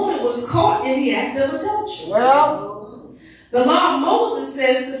 this woman was caught in the act of adultery. The law of Moses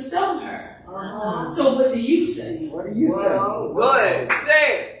says to stone her. So what do you say? What do you say? Go ahead,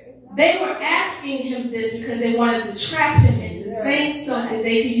 say it. They were asking him this because they wanted to trap him into saying something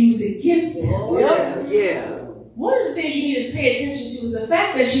they could use against him. One of the things you need to pay attention to is the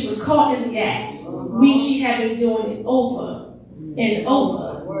fact that she was caught in the act. Means she had been doing it over and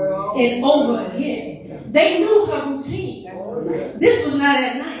over and over again. They knew her routine. This was not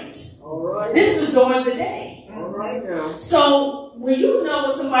at night. This was during the day. So when you know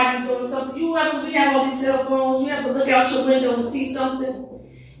when somebody's doing something, we have all these cell phones, you ever look out your window and see something,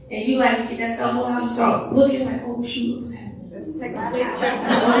 and you like get that cell phone out, you start looking like, oh shoot, what's happening? Let's take a picture.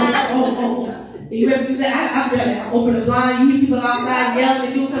 You ever do that? I've done it. I open the blind, you hear people outside yelling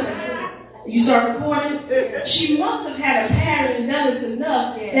and doing something. You start recording. She must have had a pattern and done this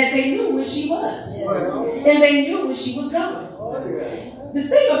enough that they knew where she was. And they knew where she was going. The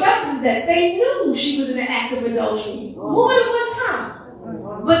thing about it is that they knew she was in the act of adultery more than one time.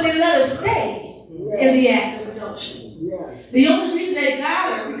 But they let her stay in the act of adultery. The only reason they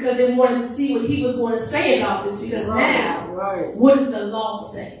got her because they wanted to see what he was going to say about this, because now, what does the law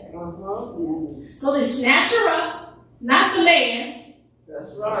say? So they snatch her up, not the man.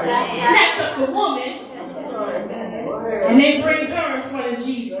 That's right. Snatch up the woman. And they bring her in front of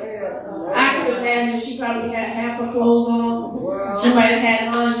Jesus. I could imagine she probably had half her clothes on. She might have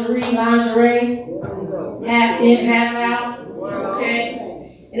had lingerie, half in, half out. Okay?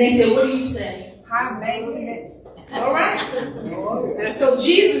 And they said, what do you say? High maintenance. All right. So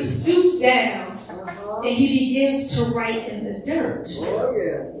Jesus stoops down and he begins to write in the dirt.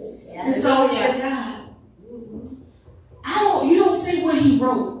 And so I said, God, you don't say what he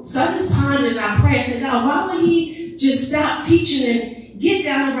wrote. So I just pondered and I prayed. I said, God, why would he just stop teaching and get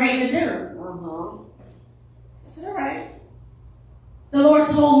down and write in the dirt? I said, all right. The Lord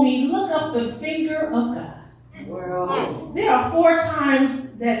told me, look up the finger of God. There are 4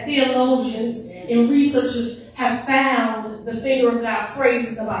 times that theologians and researchers have found the finger of God phrased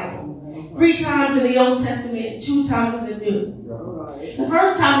in the Bible. 3 times in the Old Testament, 2 times in the New. The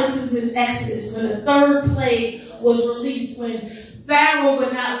first time this is in Exodus, when the 3rd plague was released, when Pharaoh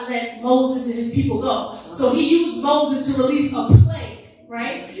would not let Moses and his people go. So he used Moses to release a plague,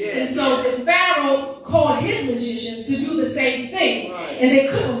 right? And so then Pharaoh called his magicians to do the same thing. And they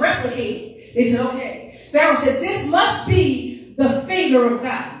couldn't replicate it. They said, okay. Pharaoh said, this must be the finger of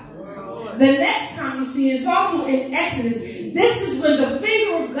God. The next time you see it, it's also in Exodus. This is when the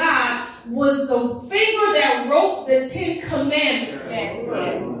finger of God was the finger that wrote the 10 Commandments.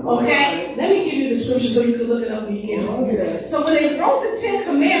 Okay? Let me give you the scripture so you can look it up when you get home. So when they wrote the 10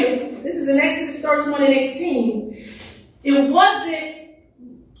 Commandments, this is in Exodus 31 and 18, it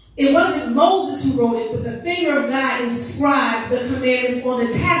wasn't Moses who wrote it, but the finger of God inscribed the commandments on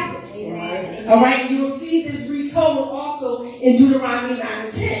the tablets. All right? You'll see this retold also in Deuteronomy 9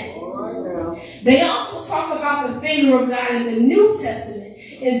 and 10. They also talk about the finger of God in the New Testament.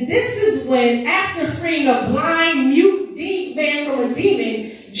 And this is when, after freeing a blind, mute man from a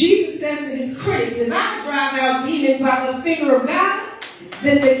demon, Jesus says to his critics, if I drive out demons by the finger of God,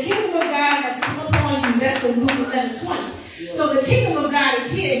 then the kingdom of God has come upon you. That's in Luke 11:20. So the kingdom of God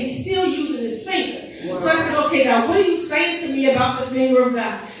is here. He's still using his finger. So I said, okay, God, what are you saying to me about the finger of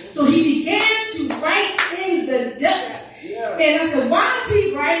God? So he began to write in the dust. And I said, why is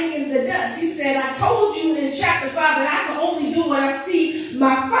he writing in the dust? He said, I told you in chapter 5 that I can only do what I see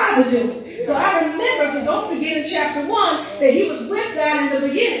my Father doing. So I remember, because don't forget in chapter 1, that he was with God in the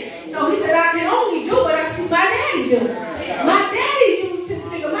beginning. So he said, I can only do what I see my daddy doing. My daddy used his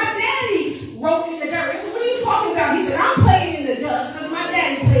finger. My daddy wrote in the dirt. I said, what are you talking about? He said, I'm playing in the dust because my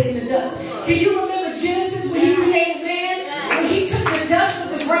daddy played in the dust. Can you remember Genesis when he created man? When he took the dust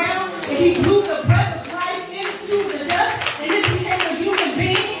of the ground and he blew the breath of life into the dust and it became a human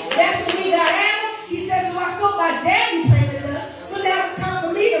being? That's when he got Adam. He said, so I saw my daddy play in the dust, so now it's time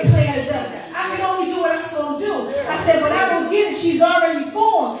for me to play in the dust. I can only do what I saw him do. I said, but I don't get it. She's already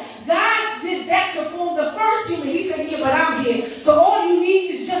formed. God did that to form the first human. He said, yeah, but I'm here. So all you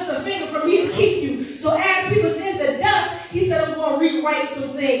need is just a finger for me to keep you. So as he was in the dust, he said, I'm going to rewrite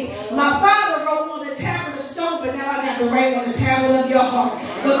some things. My father wrote on the tablet of stone, but now I got to write on the tablet of your heart.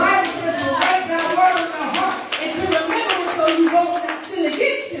 The Bible says to write thy word on my heart and to remember it so you won't not sin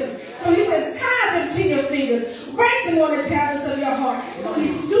against him. So he says, tie them to your fingers. Write them on the tablets of your heart. So he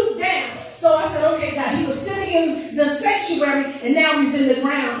stooped down. So I said, okay, God, he was sitting in the sanctuary, and now he's in the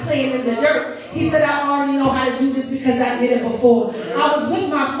ground playing in the dirt. He said, I already know how to do this because I did it before. I was with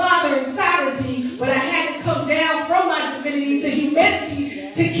my Father in sovereignty, but I had to come down from my divinity to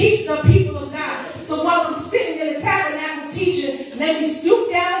humanity to keep the people of God. So while I'm sitting in the tabernacle teaching, let me stoop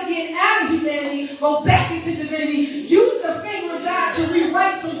down again out of humanity, go back into divinity, use the finger of God to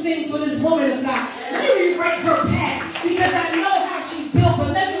rewrite some things for this woman of God. Let me rewrite her path because I know how she's built,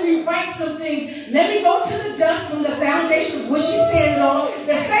 but let me rewrite some things. Let me go to the dust from the foundation of which she's standing on,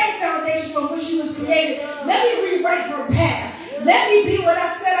 the same foundation from which she was created. Let me rewrite her path. Let me be what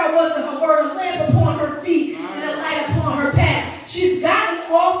I said I was in her word, a lamp upon her feet and a light upon her path. She's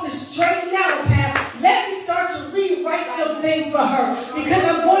gotten off the straight and narrow path. Let me start to rewrite some things for her because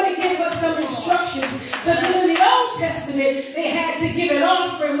I'm going to give her some instructions. Because in the Old Testament, they had to give an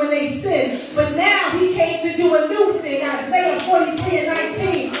offering when they sinned. But now he came to do a new thing. Isaiah 43 and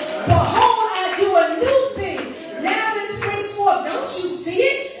 19. Behold, I do a new thing. Now this springs forth. Don't you see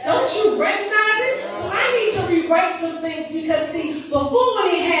it? Don't you recognize it? So I need to rewrite some things because, see, before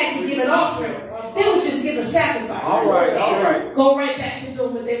when they had to give an offering, they would just give a sacrifice. All right. Go right back to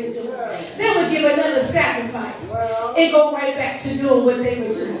doing what they were were doing. They would give another sacrifice and go right back to doing what they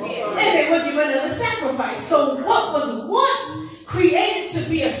were doing. And they would give another sacrifice. So what was once created to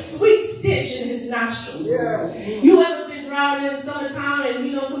be a sweet stench in his nostrils. You ever been driving in the summertime and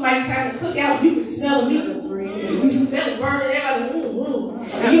you know somebody's having a cookout, you can smell the meat. You smell it burning, everybody's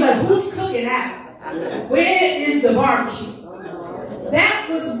like, and you're like, who's cooking out? Where is the barbecue? That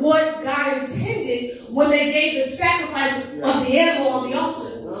was what God intended when they gave the sacrifice of the animal on the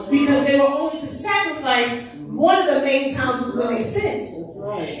altar. Because they were only to sacrifice one of the main times was when they sinned.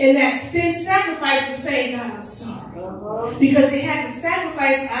 And that sin sacrifice was saying, God, I'm sorry. Because they had to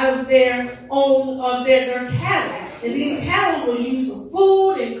sacrifice out of their own, of their cattle. And these cattle were used for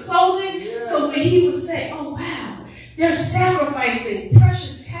food and clothing. So when he was saying, oh wow, they're sacrificing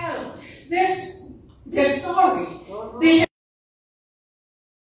precious cattle. They're sorry. They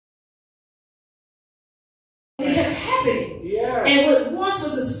kept happening. And what once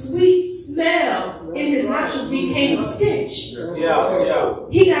was a sweet smell in his nostrils became a stench.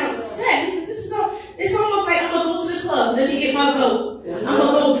 He got upset. He said, it's almost like I'm going to go to the club. Let me get my goat. I'm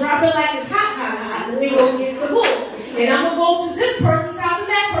going to go drop it like it's hot. Let me go get the bull. And I'm going to go to this person's house and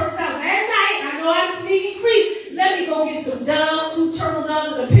that person's house. At night, I know I can sneak and creep. Let me go get some doves, 2 turtle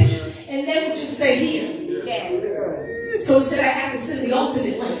doves and a picture. And they would just say, here. So he said, I have to send the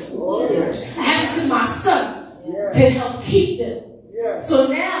ultimate lamb. I have to send my son to help keep them. So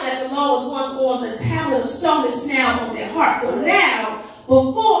now that the law was once on the tablet of stone, it's now on their heart. So now,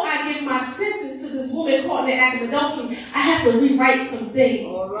 before I give my sentence to this woman caught in the act of adultery, I have to rewrite some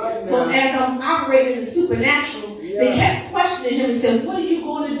things. So as I'm operating in the supernatural, they kept questioning him and said, what are you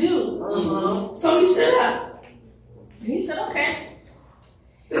going to do? So he stood up. And he said, okay.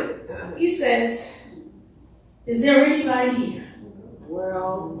 He says, is there anybody here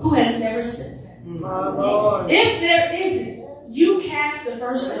who has never sinned? If there isn't, you cast the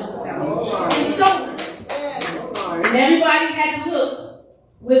first stone. And so, and everybody had to look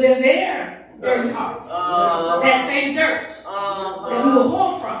within their dirty hearts. That same dirt that we were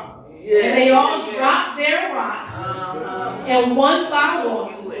born from. And they all dropped their rocks. And one by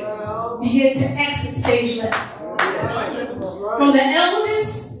one began to exit stage left. From the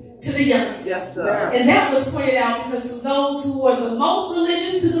eldest to the youngest. Yes, sir. And that was pointed out because from those who were the most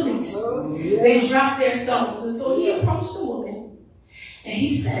religious to the least, they dropped their stones. And so he approached the woman and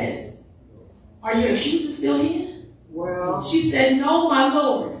he says, are your accusers still here? She said, no, my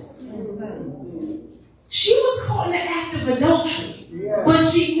Lord. She was caught in the act of adultery, but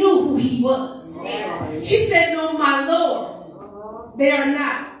she knew who he was. She said, no, my Lord, they are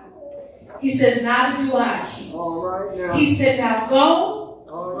not. He said, neither do I accuse. He said, now go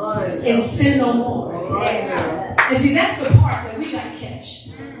and sin no more. And see, that's the part that we got to catch.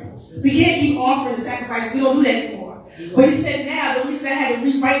 We can't keep offering the sacrifice. We don't do that anymore. But he said now, that we said I had to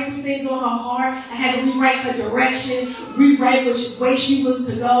rewrite some things on her heart. I had to rewrite her direction, rewrite which way she was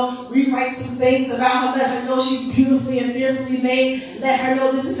to go, rewrite some things about her, let her know she's beautifully and fearfully made, let her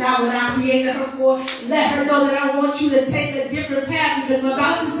know this is not what I created her for, let her know that I want you to take a different path because I'm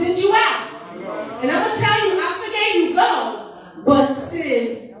about to send you out. And I'm going to tell you, I forgave you, go, but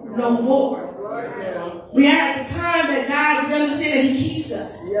sin no more. We are at the time that God, we understand that he keeps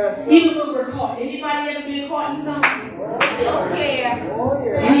us. Even when we're caught. Anybody ever been caught in something?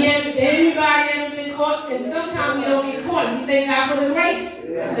 Anybody ever been caught? And sometimes we don't get caught. We thank God for the grace.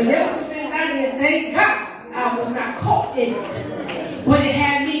 Because there were some things I didn't thank God I was not caught in it. But it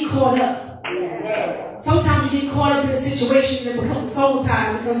had me caught up. Sometimes you get caught up in a situation that becomes soul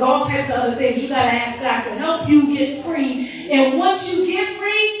time, becomes all types of other things. You got to ask God to help you get free. And once you get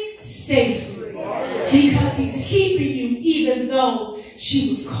free, stay free. Because he's keeping you even though she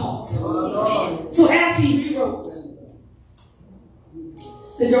was caught. So as he rewrote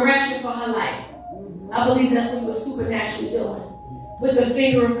the direction for her life, I believe that's what he was supernaturally doing with the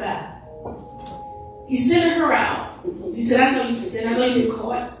finger of God. He sent her out. He said, I know you sinned. I know you've been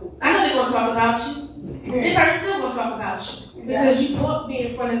caught. I know they're going to talk about you. They're still going to talk about you. Because you caught me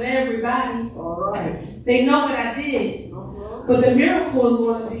in front of everybody. They know what I did. But the miracle is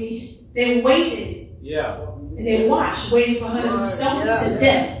going to be, they waited. And they watched, waiting for her to be stoned to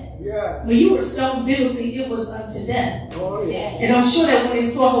death. When you were stoned biblically, it was unto death. And I'm sure that when they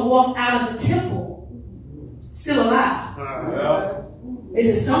saw her walk out of the temple, still alive, they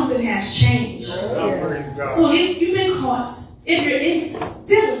said something has changed. So if you've been caught, if you're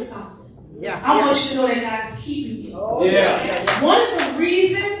still in something, I want you to know that God is keeping you. One of the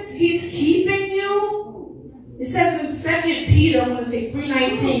reasons he's keeping you, it says in 2 Peter, I'm going to say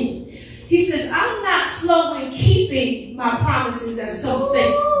 3:19, he says, I'm not slow in keeping my promises as some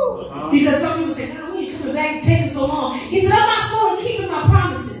think. Because some people say, God, when are you coming back and taking so long? He said, I'm not slow in keeping my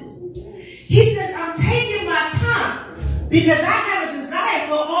promises. Because I have a desire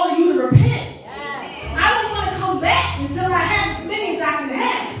for all of you to repent. I don't want to come back until I have as many as I can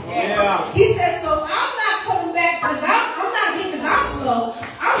have. Yeah. He said, so I'm not coming back because I'm not here because I'm slow.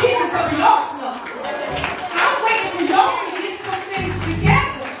 I'm here because some of y'all slow. I'm waiting for y'all to get some things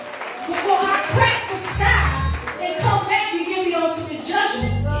together before I crack the sky and come back and give the ultimate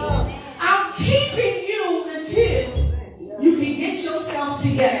judgment. I'm keeping you until you can get yourself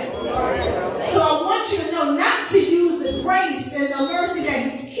together. So I want you to know not to use the grace and the mercy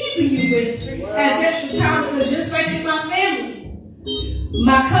that he's keeping you with as extra time, because just like in my family,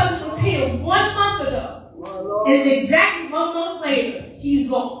 my cousin was here 1 month ago, and exactly 1 month later, he's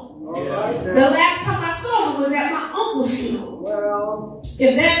gone. The last time I saw him was at my uncle's funeral.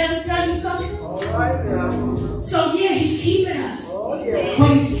 If that doesn't tell you something. So yeah, he's keeping us.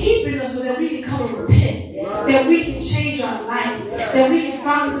 But he's keeping us so that we can come and repent. That we can change our life. That we can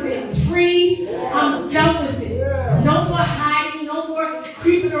finally say, I'm free. I'm done with it. No more hiding. No more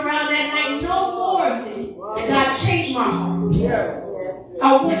creeping around at night. No more of it. God, change my heart.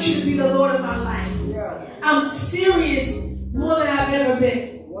 I want you to be the Lord of my life. I'm serious more than I've ever been.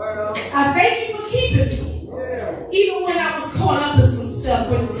 I thank you for keeping me. Even when I was caught up in some stuff,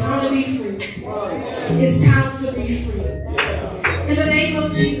 but it's time to be free. It's time to be free. In the name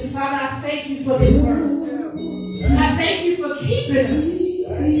of Jesus, Father, I thank you for this word. I thank you for keeping us.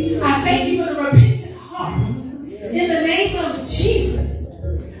 I thank you for the repentant heart. In the name of Jesus,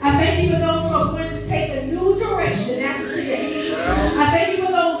 I thank you for those who are going to take a new direction after today. I thank you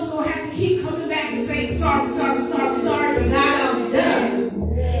for those who will have to keep coming back and saying, sorry, but now I'm done.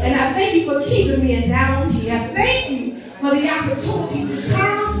 And I thank you for keeping me, and now I'm here. I thank you for the opportunity to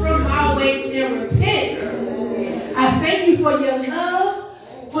turn from my ways and repent. I thank you for your love,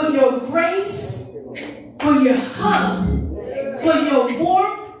 for your grace, for your hug, for your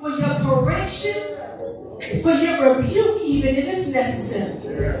warmth, for your correction, for your rebuke, even if it's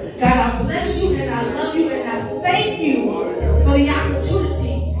necessary. God, I bless you and I love you and I thank you for the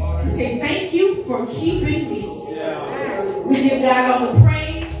opportunity to say thank you for keeping me. We give God all the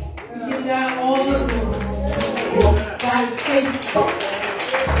praise. We give God all the glory. God is faithful.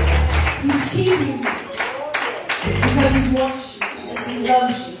 He's keeping you because he wants you, because he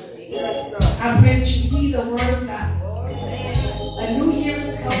loves you. I pray that you heed the word of God. A new year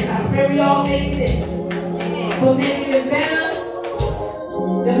is coming. I pray we all make it in. We'll make it better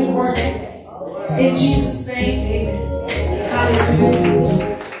than we were today. In Jesus' name, amen. Hallelujah.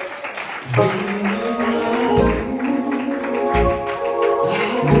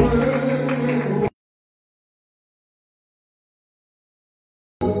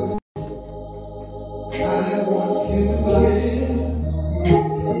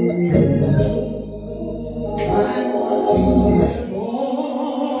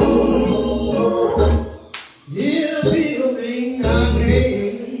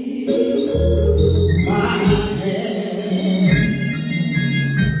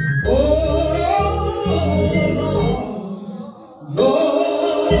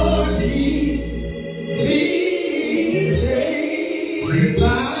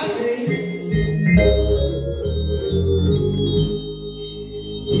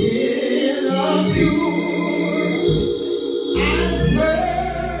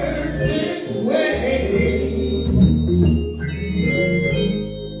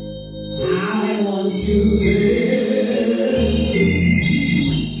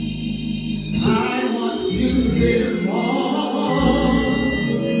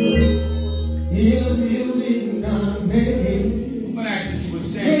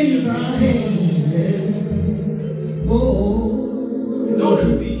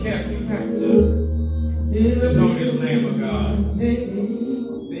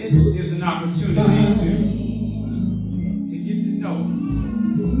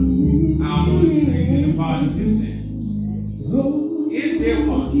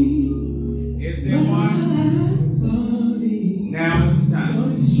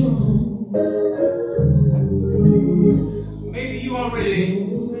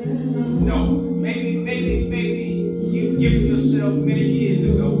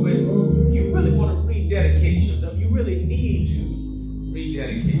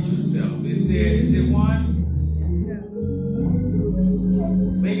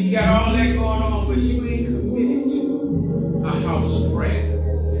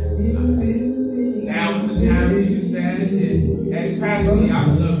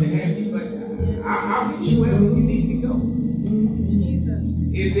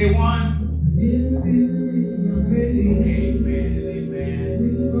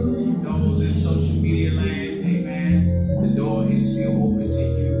 Still open to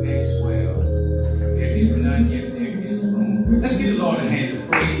you as well. There is none yet there in this room.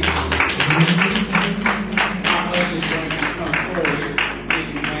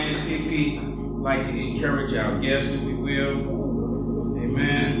 like to encourage our guests, if we will.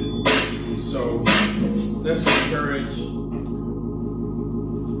 Amen. And so let's encourage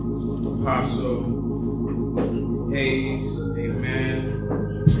Apostle Hayes.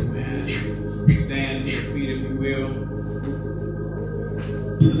 Amen. Amen. Stand to your feet, if you will.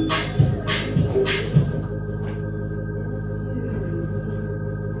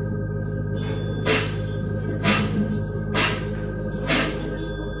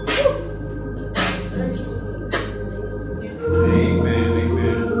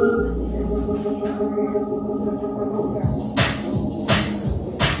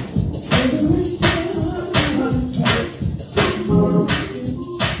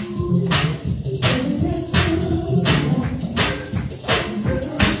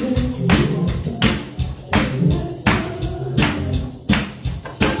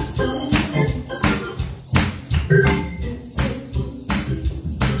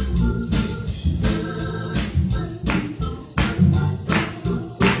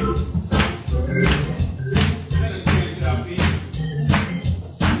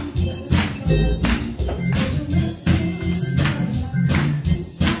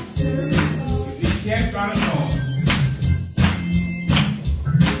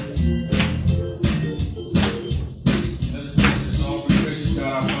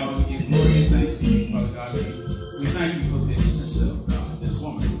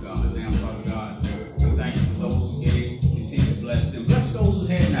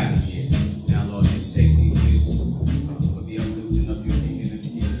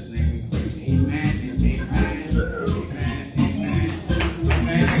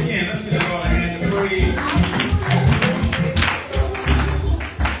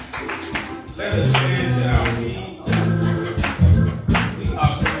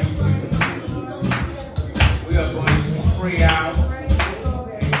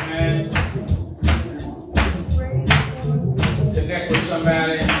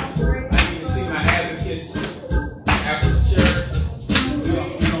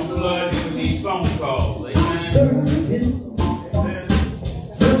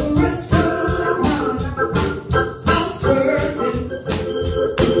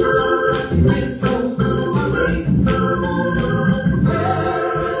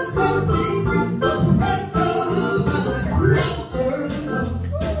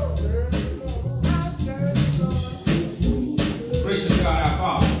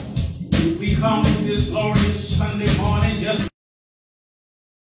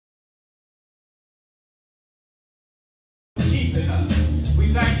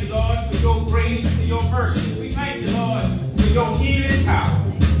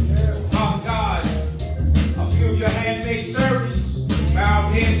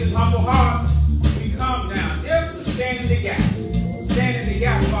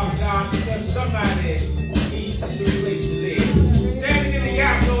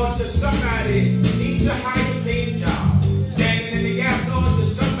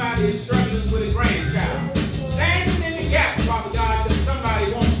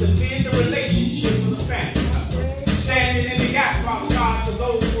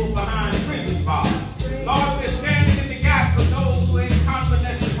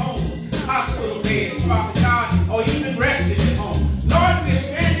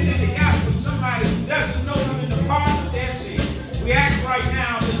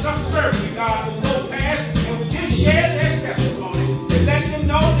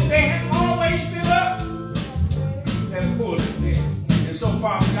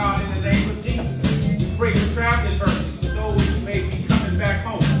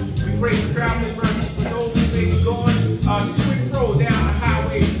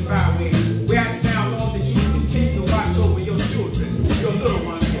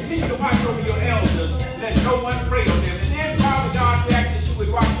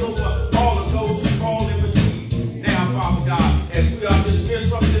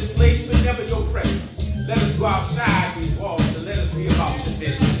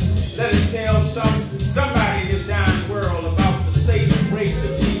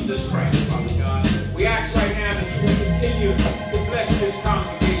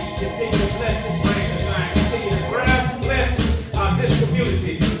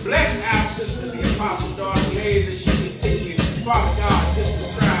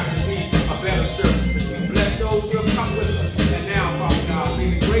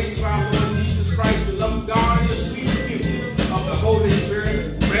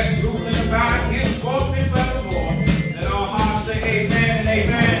 Rest, rule, and abide henceforth and forevermore. And all hearts say amen and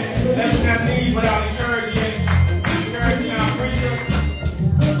amen.